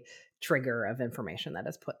a trigger of information that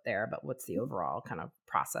is put there, but what's the overall kind of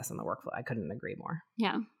process and the workflow? I couldn't agree more.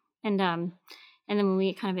 Yeah. And then when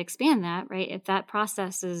we kind of expand that, right, if that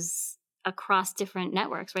process is across different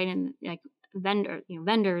networks, right, and like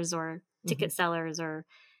vendors or Hmm. ticket sellers, or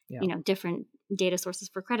Yeah. different data sources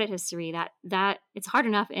for credit history, that it's hard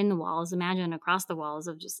enough in the walls, imagine across the walls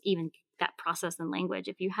of just even that process and language.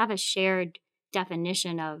 If you have a shared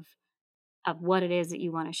definition of what it is that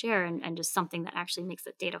you want to share, and just something that actually makes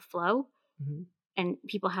the data flow, Hmm. and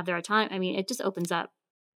people have their autonomy, I mean, it just opens up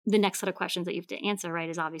the next set of questions that you have to answer, right,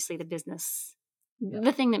 is obviously the business, Yeah.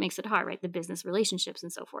 the thing that makes it hard, right, the business relationships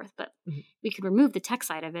and so forth. But Mhm. we could remove the tech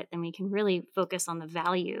side of it, then we can really focus on the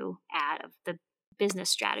value add of the business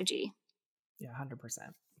strategy. Yeah,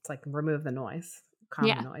 100%. It's like remove the noise, calm the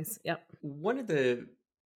Yeah. noise. Yep. One of the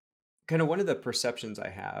one of the perceptions I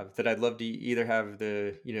have that I'd love to either have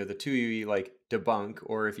the two you like debunk,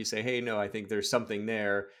 or if you say, hey, no, I think there's something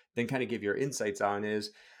there, then kind of give your insights on,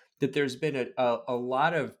 is that there's been a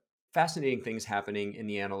lot of fascinating things happening in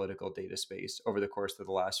the analytical data space over the course of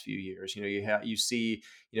the last few years. You see,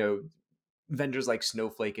 vendors like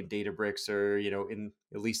Snowflake and Databricks are, in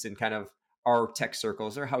at least in kind of our tech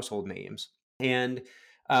circles, are household names. And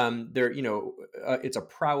they're, it's a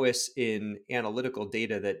prowess in analytical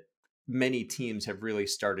data that many teams have really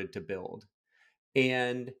started to build.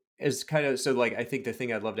 And as kind of so, like, I think the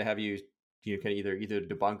thing I'd love to have you kind of either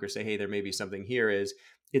debunk or say, hey, there may be something here, is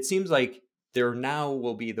it seems like there now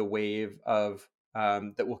will be the wave of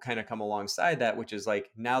that will kind of come alongside that, which is like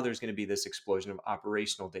now there's going to be this explosion of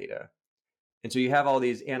operational data, and so you have all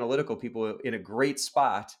these analytical people in a great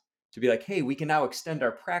spot to be like, hey, we can now extend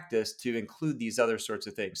our practice to include these other sorts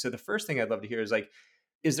of things. So the first thing I'd love to hear is like,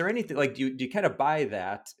 is there anything like, do you kind of buy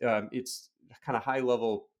that? It's kind of high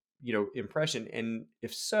level, impression. And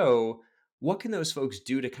if so, what can those folks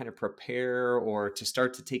do to kind of prepare or to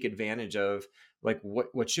start to take advantage of like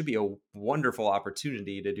what should be a wonderful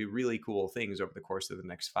opportunity to do really cool things over the course of the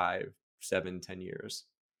next 5, 7, 10 years?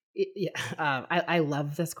 Yeah, I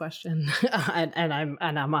love this question, and I'm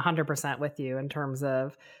 100% with you in terms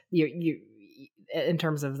of in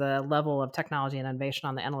terms of the level of technology and innovation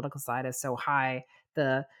on the analytical side is so high.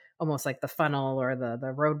 The almost like the funnel or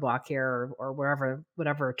the roadblock here, or wherever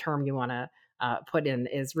whatever term you want to put in,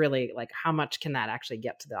 is really like how much can that actually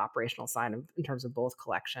get to the operational side in terms of both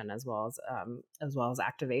collection as well as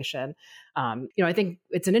activation. I think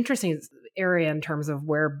it's an interesting area in terms of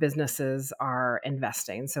where businesses are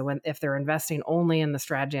investing. So if they're investing only in the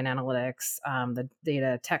strategy and analytics, the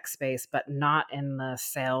data tech space, but not in the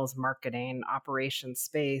sales, marketing, operations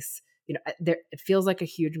space, it feels like a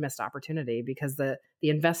huge missed opportunity, because the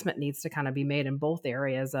investment needs to kind of be made in both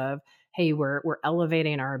areas of, hey, we're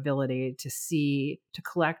elevating our ability to see, to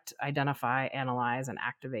collect, identify, analyze, and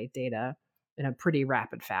activate data in a pretty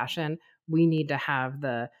rapid fashion. We need to have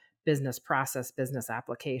the business process, business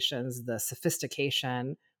applications, the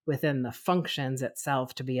sophistication within the functions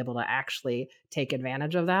itself to be able to actually take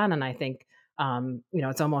advantage of that. And I think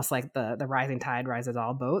It's almost like the rising tide rises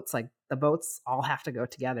all boats. Like the boats all have to go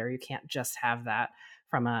together. You can't just have that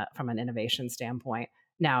from an innovation standpoint.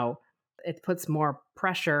 Now, it puts more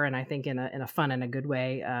pressure, and I think in a fun and a good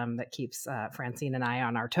way, that keeps Francine and I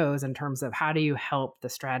on our toes in terms of how do you help the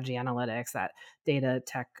strategy analytics, that data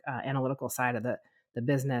tech analytical side of the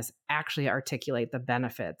business actually articulate the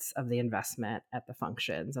benefits of the investment at the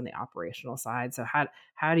functions and the operational side. So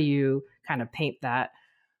how do you kind of paint that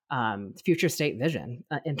future state vision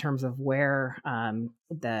in terms of where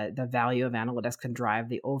the value of analytics can drive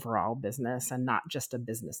the overall business, and not just a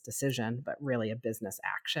business decision, but really a business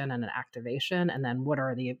action and an activation? And then what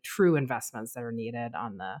are the true investments that are needed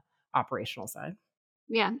on the operational side?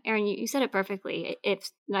 Yeah, Erin, you said it perfectly.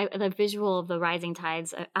 It's like the visual of the rising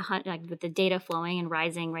tides, like with the data flowing and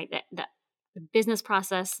rising, right? That the business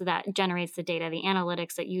process that generates the data, the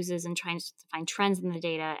analytics that uses and tries to find trends in the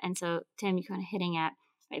data. And so, Tim, you kind of hitting at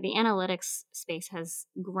right, the analytics space has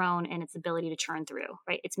grown in its ability to churn through.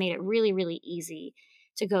 Right, it's made it really, really easy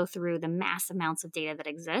to go through the mass amounts of data that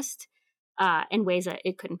exist in ways that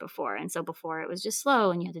it couldn't before. And so before it was just slow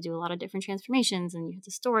and you had to do a lot of different transformations and you had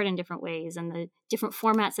to store it in different ways. And the different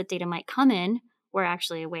formats that data might come in were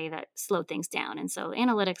actually a way that slowed things down. And so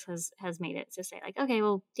analytics has made it to say like, okay,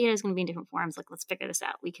 well, data is going to be in different forms. Like, let's figure this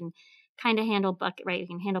out. We can kind of handle bucket, right? We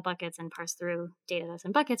can handle buckets and parse through data that's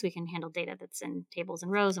in buckets. We can handle data that's in tables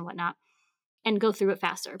and rows and whatnot and go through it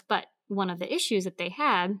faster. But one of the issues that they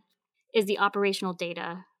had is the operational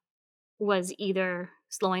data was either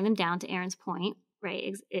slowing them down, to Aaron's point,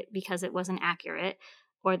 right? Because it wasn't accurate,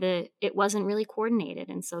 or it wasn't really coordinated.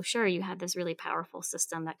 And so, sure, you had this really powerful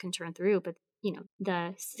system that can turn through, but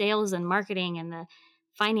the sales and marketing and the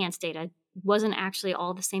finance data wasn't actually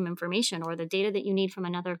all the same information, or the data that you need from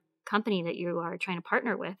another company that you are trying to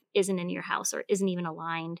partner with isn't in your house or isn't even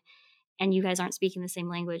aligned, and you guys aren't speaking the same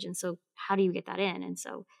language. And so, how do you get that in? And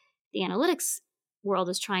so, the analytics world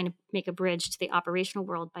is trying to make a bridge to the operational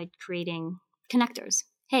world by creating connectors.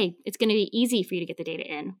 Hey, it's going to be easy for you to get the data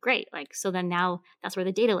in. Great. Like, so then now that's where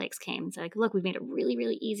the data lakes came. It's like, look, we've made it really,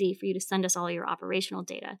 really easy for you to send us all your operational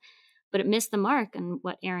data. But it missed the mark. And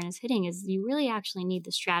what Aaron is hitting is you really actually need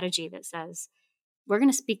the strategy that says, we're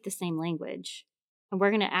going to speak the same language and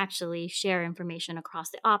we're going to actually share information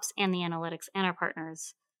across the ops and the analytics and our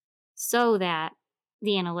partners so that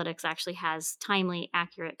the analytics actually has timely,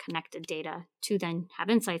 accurate, connected data to then have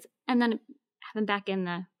insights and then have them back in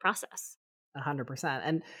the process. 100%.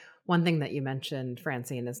 And one thing that you mentioned,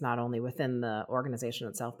 Francine, is not only within the organization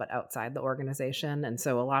itself, but outside the organization. And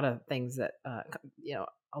so a lot of things that,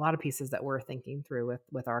 a lot of pieces that we're thinking through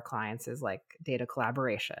with our clients is like data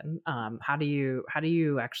collaboration. How do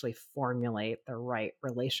you actually formulate the right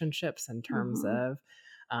relationships in terms Mm-hmm. of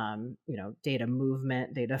data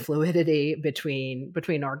movement, data fluidity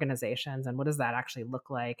between organizations, and what does that actually look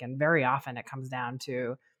like? And very often it comes down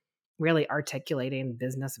to really articulating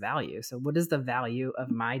business value. So what is the value of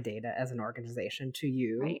my data as an organization to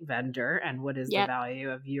you, Right. vendor, and what is the Yep. value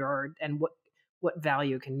of your, and what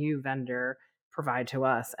value can you, vendor, provide to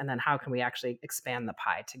us? And then how can we actually expand the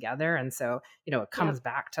pie together? And so, it Yep. comes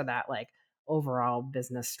back to that like overall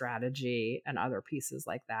business strategy and other pieces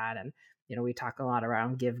like that. And we talk a lot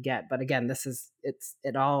around give get, but again,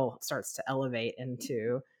 it all starts to elevate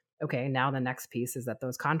into, okay, now the next piece is that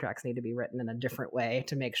those contracts need to be written in a different way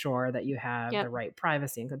to make sure that you have the Yep. right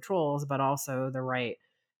privacy and controls, but also the right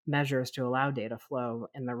measures to allow data flow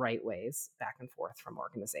in the right ways back and forth from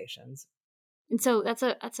organizations. And so that's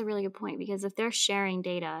a really good point, because if they're sharing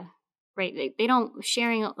data, right, they don't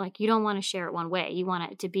sharing it, like, you don't want to share it one way. You want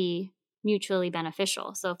it to be mutually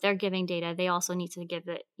beneficial. So if they're giving data, they also need to give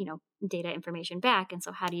the, data information back. And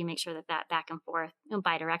so how do you make sure that that back and forth,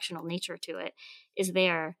 bidirectional nature to it is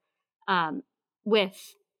there, um, with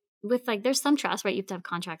like, there's some trust, right? You have to have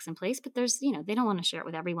contracts in place, but there's, they don't want to share it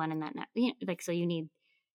with everyone in that net, like, so you need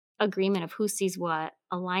agreement of who sees what,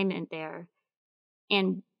 alignment there,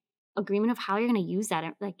 and agreement of how you're going to use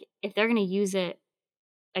that. Like, if they're going to use it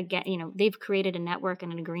again, they've created a network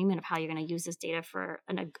and an agreement of how you're going to use this data for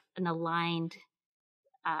an aligned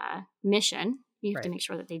mission. You have to Right. make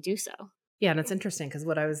sure that they do so. Yeah. And it's interesting because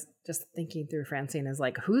what I was just thinking through, Francine, is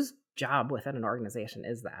like, whose job within an organization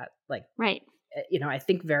is that? Like, Right. I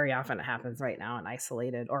think very often it happens right now in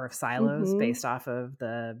isolated or of silos Mm-hmm. based off of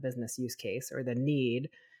the business use case or the need.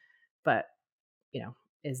 But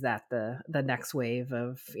is that the next wave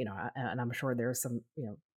of, and I'm sure there's some,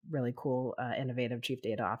 really cool, innovative chief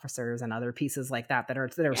data officers and other pieces like that are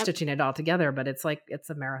Yep. stitching it all together. But it's like, it's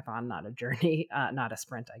a marathon, not a journey, not a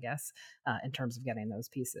sprint, I guess, in terms of getting those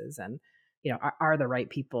pieces. And are the right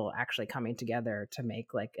people actually coming together to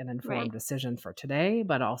make like an informed Right. decision for today,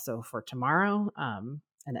 but also for tomorrow, and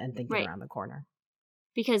thinking Right. around the corner.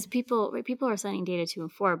 Because people are sending data to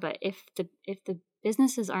and for, but if the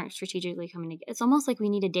businesses aren't strategically coming together, it's almost like we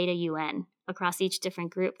need a data UN across each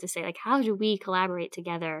different group to say, like, how do we collaborate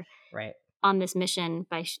together Right. on this mission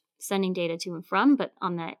by sending data to and from, but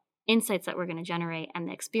on the insights that we're going to generate and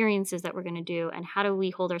the experiences that we're going to do, and how do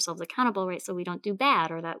we hold ourselves accountable, right? So we don't do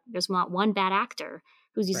bad, or that there's not one bad actor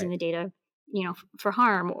who's using Right. the data, for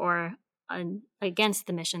harm or against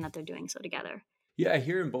the mission that they're doing so together. Yeah, I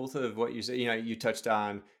hear in both of what you say. You touched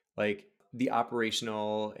on like the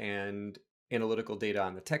operational and analytical data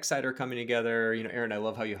on the tech side are coming together. Aaron, I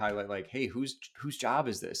love how you highlight like, hey, whose job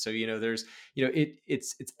is this? So, there's,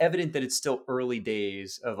 it's evident that it's still early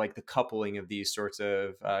days of like the coupling of these sorts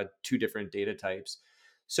of two different data types.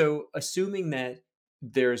 So, assuming that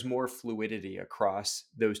there's more fluidity across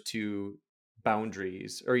those two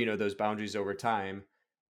boundaries, or those boundaries over time,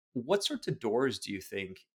 what sorts of doors do you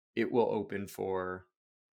think it will open for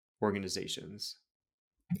organizations?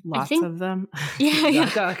 I Lots think, of them. yeah,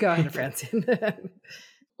 yeah. Go ahead, Francine.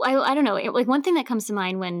 I don't know. Like one thing that comes to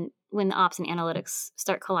mind when the ops and analytics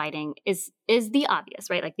start colliding is the obvious,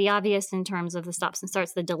 right? Like the obvious in terms of the stops and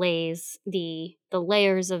starts, the delays, the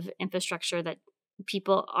layers of infrastructure that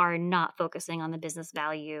people are not focusing on the business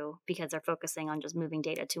value because they're focusing on just moving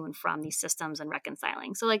data to and from these systems and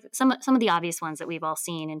reconciling. So like some of the obvious ones that we've all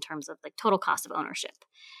seen in terms of like total cost of ownership.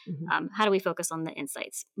 Mhm. How do we focus on the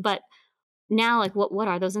insights? But now, like what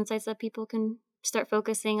are those insights that people can start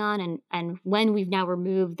focusing on, and when we've now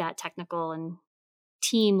removed that technical and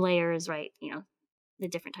team layers, right, the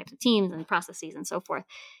different types of teams and processes and so forth,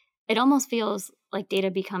 it almost feels like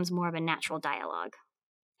data becomes more of a natural dialogue.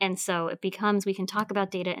 And so it becomes, we can talk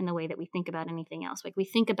about data in the way that we think about anything else. Like we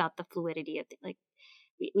think about the fluidity of like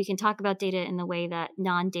we can talk about data in the way that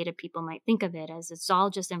non-data people might think of it, as it's all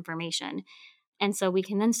just information. And so we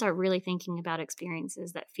can then start really thinking about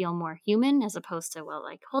experiences that feel more human, as opposed to, well,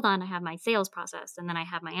 like, hold on, I have my sales process and then I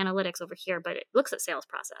have my analytics over here, but it looks at sales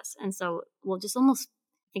process. And so we'll just almost,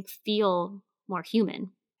 I think, feel more human.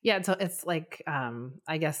 Yeah, so it's like,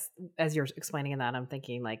 I guess as you're explaining that, I'm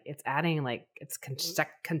thinking like it's adding, like it's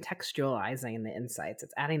contextualizing the insights,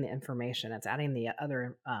 it's adding the information, it's adding the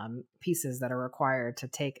other pieces that are required to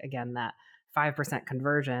take again that 5%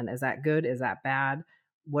 conversion. Is that good? Is that bad?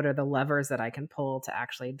 What are the levers that I can pull to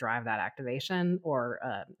actually drive that activation or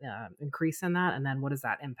increase in that? And then what is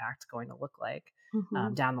that impact going to look like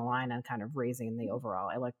Mm-hmm. down the line, and kind of raising the overall,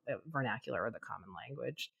 I like the vernacular or the common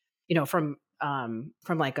language. From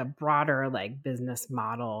like a broader like business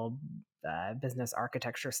model, business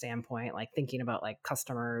architecture standpoint, like thinking about like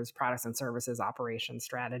customers, products and services, operation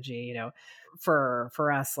strategy,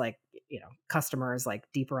 for us, like, customers, like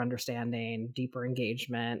deeper understanding, deeper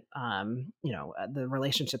engagement, the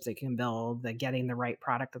relationships they can build, the getting the right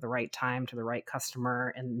product at the right time to the right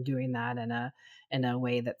customer, and doing that in a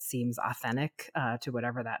way that seems authentic to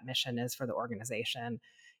whatever that mission is for the organization.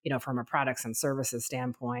 From a products and services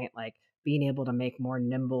standpoint, like being able to make more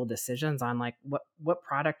nimble decisions on like what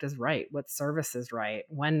product is right, what service is right,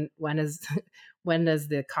 when is when does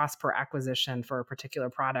the cost per acquisition for a particular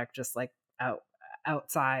product just like out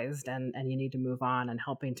outsized, and you need to move on, and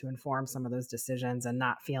helping to inform some of those decisions, and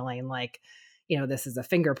not feeling like, this is a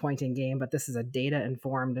finger pointing game, but this is a data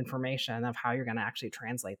informed information of how you're going to actually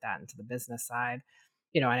translate that into the business side.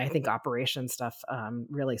 And I think operation stuff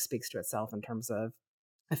really speaks to itself in terms of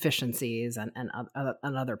efficiencies and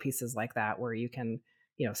other pieces like that, where you can,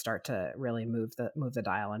 start to really move the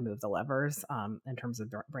dial and move the levers in terms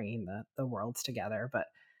of bringing the worlds together. But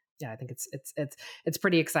yeah, I think it's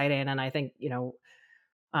pretty exciting. And I think,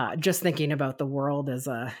 just thinking about the world as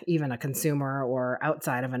even a consumer or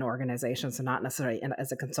outside of an organization, so not necessarily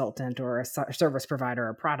as a consultant or a service provider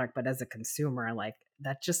or product, but as a consumer, like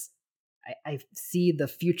that just, I see the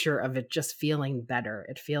future of it just feeling better,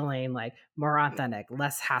 it feeling like more authentic,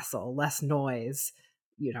 less hassle, less noise.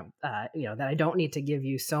 That I don't need to give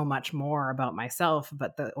you so much more about myself,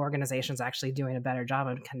 but the organization's actually doing a better job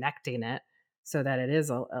of connecting it so that it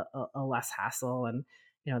is a less hassle. And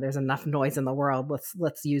there's enough noise in the world.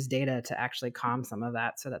 Let's use data to actually calm some of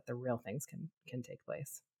that so that the real things can take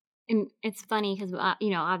place. And it's funny because,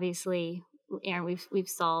 obviously, Aaron, we've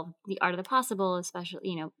solved the art of the possible,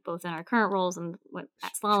 especially, both in our current roles and what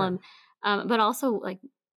at Slalom, Sure. but also like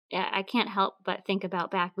I can't help but think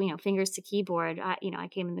about back, fingers to keyboard. I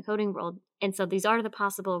came in the coding world, and so these art of the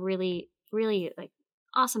possible really, really like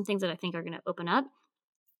awesome things that I think are going to open up.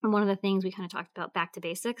 And one of the things we kind of talked about, back to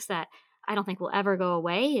basics, that I don't think will ever go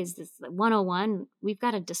away is this, like, 101. We've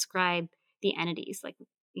got to describe the entities. Like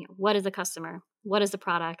what is the customer? What is the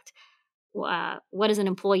product? What is an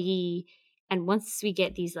employee? And once we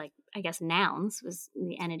get these, like, I guess, nouns, was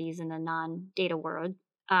the entities in the non-data world.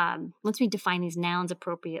 Once we define these nouns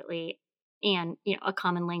appropriately and, a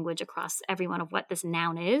common language across everyone of what this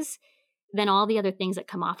noun is, then all the other things that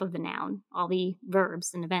come off of the noun, all the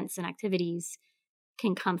verbs and events and activities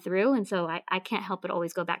can come through. And so I can't help but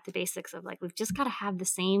always go back to basics of, like, we've just got to have the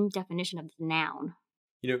same definition of noun.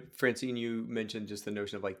 Francine, you mentioned just the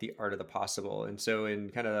notion of like the art of the possible. And so,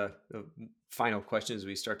 in kind of the final question as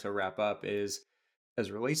we start to wrap up, is as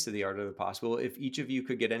it relates to the art of the possible, if each of you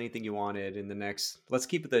could get anything you wanted in the next, let's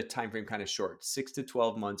keep the time frame kind of short, 6 to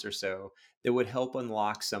 12 months or so, that would help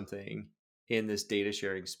unlock something in this data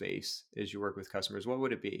sharing space as you work with customers, what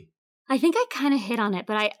would it be? I think I kind of hit on it,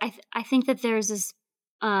 but I think that there's this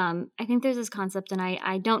I think there's this concept, and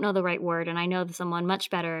I don't know the right word, and I know that someone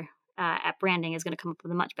much better at branding is going to come up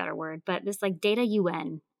with a much better word, but this, like, data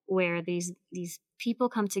UN, where these people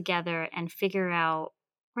come together and figure out,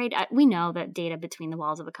 right? We know that data between the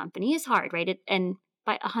walls of a company is hard, right? And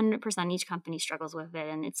by 100%, each company struggles with it,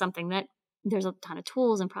 and it's something that there's a ton of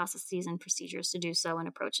tools and processes and procedures to do so, and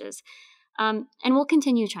approaches. And we'll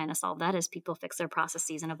continue trying to solve that as people fix their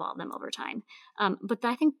processes and evolve them over time. But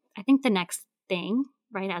I think the next thing,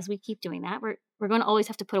 right, as we keep doing that, we're going to always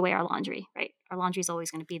have to put away our laundry, right? Our laundry is always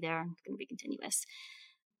going to be there and it's going to be continuous.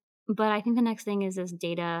 But I think the next thing is this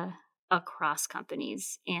data across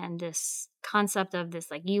companies, and this concept of this,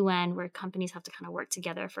 like, UN, where companies have to kind of work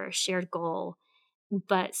together for a shared goal,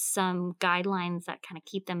 but some guidelines that kind of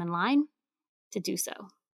keep them in line to do so.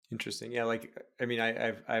 Interesting. Yeah, like I mean,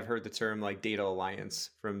 I've heard the term like data alliance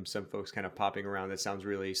from some folks kind of popping around. That sounds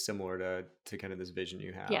really similar to kind of this vision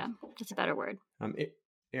you have. Yeah, that's a better word.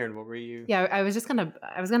 Aaron, what were you? Yeah, I was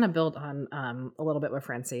gonna build on a little bit what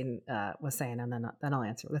Francine was saying, and then I'll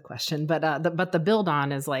answer the question. But the build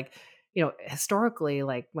on is, like, historically,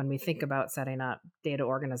 like, when we think about setting up data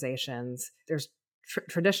organizations, there's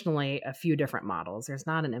traditionally a few different models. There's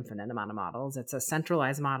not an infinite amount of models. It's a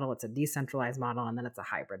centralized model, it's a decentralized model, and then it's a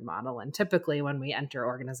hybrid model. And typically, when we enter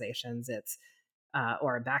organizations, it's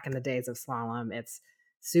or back in the days of slalom, it's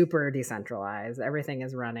super decentralized. Everything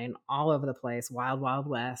is running all over the place, wild, wild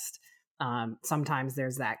west. Sometimes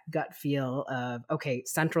there's that gut feel of, okay,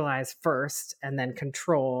 centralize first and then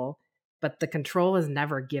control, but the control is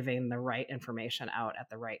never giving the right information out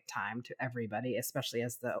at the right time to everybody, especially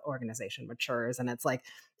as the organization matures. And it's like,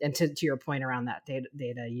 and to your point around that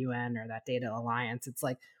data UN or that data alliance, it's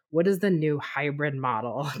like, what is the new hybrid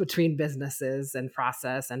model between businesses and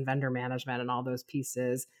process and vendor management and all those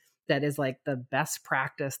pieces that is like the best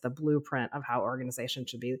practice, the blueprint of how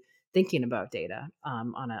organizations should be thinking about data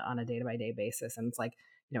on a day by day basis? And it's like,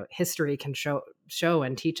 history can show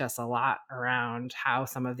and teach us a lot around how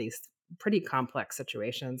some of these pretty complex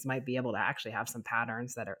situations might be able to actually have some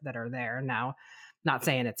patterns that are there now. Not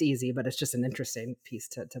saying it's easy, but it's just an interesting piece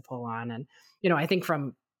to pull on. And I think,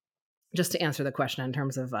 from just to answer the question in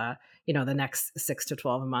terms of the next 6 to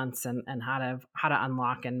 12 months, and how to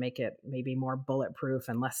unlock and make it maybe more bulletproof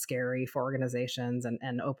and less scary for organizations,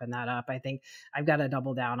 and open that up, I think I've got to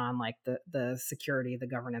double down on, like, the security, the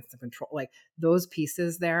governance, the control, like those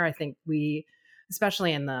pieces there. I think we,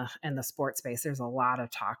 especially in the sports space, there's a lot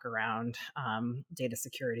of talk around data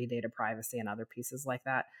security, data privacy, and other pieces like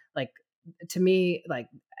that. Like, to me, like,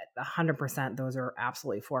 100%, those are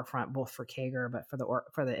absolutely forefront, both for Kager, but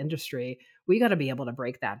for the industry. We got to be able to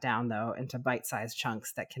break that down, though, into bite-sized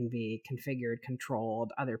chunks that can be configured,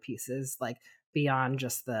 controlled, other pieces, like, beyond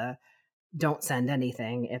just the don't send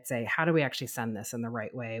anything. It's a, how do we actually send this in the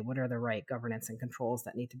right way? What are the right governance and controls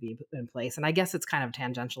that need to be in place? And I guess it's kind of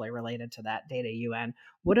tangentially related to that data UN.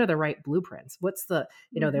 What are the right blueprints? What's the,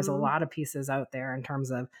 there's a lot of pieces out there in terms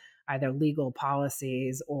of either legal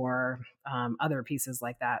policies or other pieces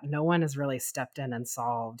like that. No one has really stepped in and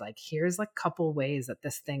solved, like, here's a couple ways that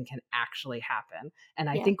this thing can actually happen. And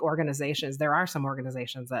I think there are some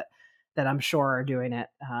organizations that I'm sure are doing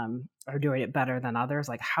it better than others.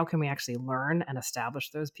 Like, how can we actually learn and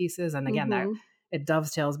establish those pieces? And again, that it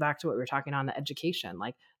dovetails back to what we were talking on, the education.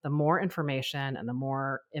 Like, the more information and the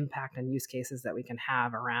more impact and use cases that we can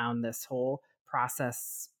have around this whole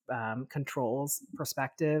process controls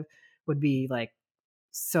perspective would be, like,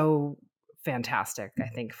 so fantastic, I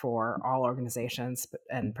think, for all organizations,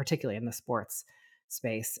 and particularly in the sports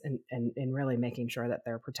space, and really making sure that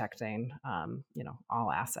they're protecting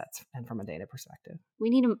all assets, and from a data perspective. We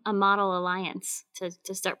need a model alliance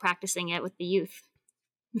to start practicing it with the youth.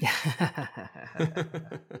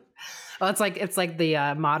 Well, it's like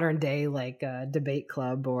the modern day debate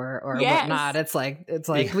club or whatnot. Yes. It's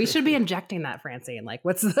like we should be injecting that, Francine. Like,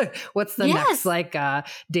 what's the next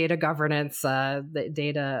Yes. data governance,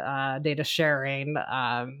 data sharing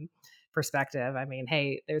perspective? I mean,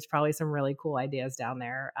 hey, there's probably some really cool ideas down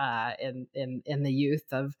there in the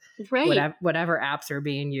youth of Right. whatever apps are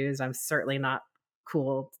being used. I'm certainly not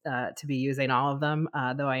cool to be using all of them,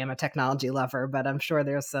 though I am a technology lover, but I'm sure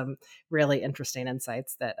there's some really interesting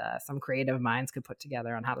insights that some creative minds could put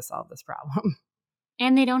together on how to solve this problem.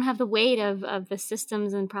 And they don't have the weight of the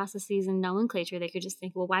systems and processes and nomenclature. They could just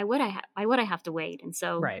think, well, why would I have to wait? And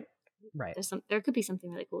so Right. Right. there could be something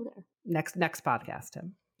really cool there. Next podcast,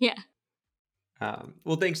 Tim. Yeah.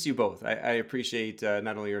 Well, thanks to you both. I appreciate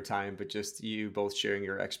not only your time, but just you both sharing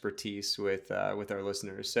your expertise with our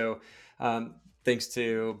listeners. So thanks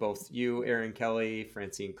to both you, Aaron Kelly,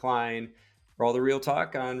 Francine Klein, for all the real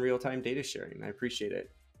talk on real-time data sharing. I appreciate it.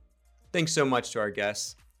 Thanks so much to our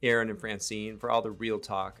guests, Aaron and Francine, for all the real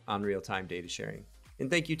talk on real-time data sharing. And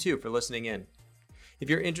thank you too for listening in. If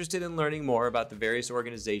you're interested in learning more about the various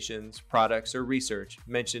organizations, products, or research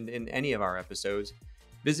mentioned in any of our episodes,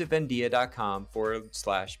 visit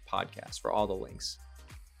vendia.com/podcast for all the links.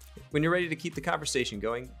 When you're ready to keep the conversation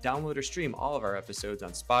going, download or stream all of our episodes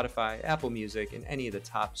on Spotify, Apple Music, and any of the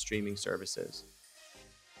top streaming services.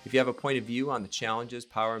 If you have a point of view on the challenges,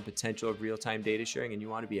 power, and potential of real-time data sharing and you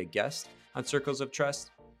want to be a guest on Circles of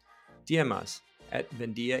Trust, DM us at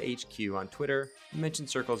VendiaHQ on Twitter and mention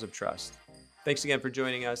Circles of Trust. Thanks again for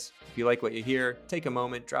joining us. If you like what you hear, take a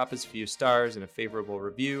moment, drop us a few stars and a favorable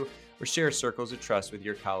review, or share Circles of Trust with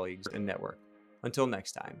your colleagues and network. Until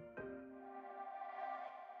next time.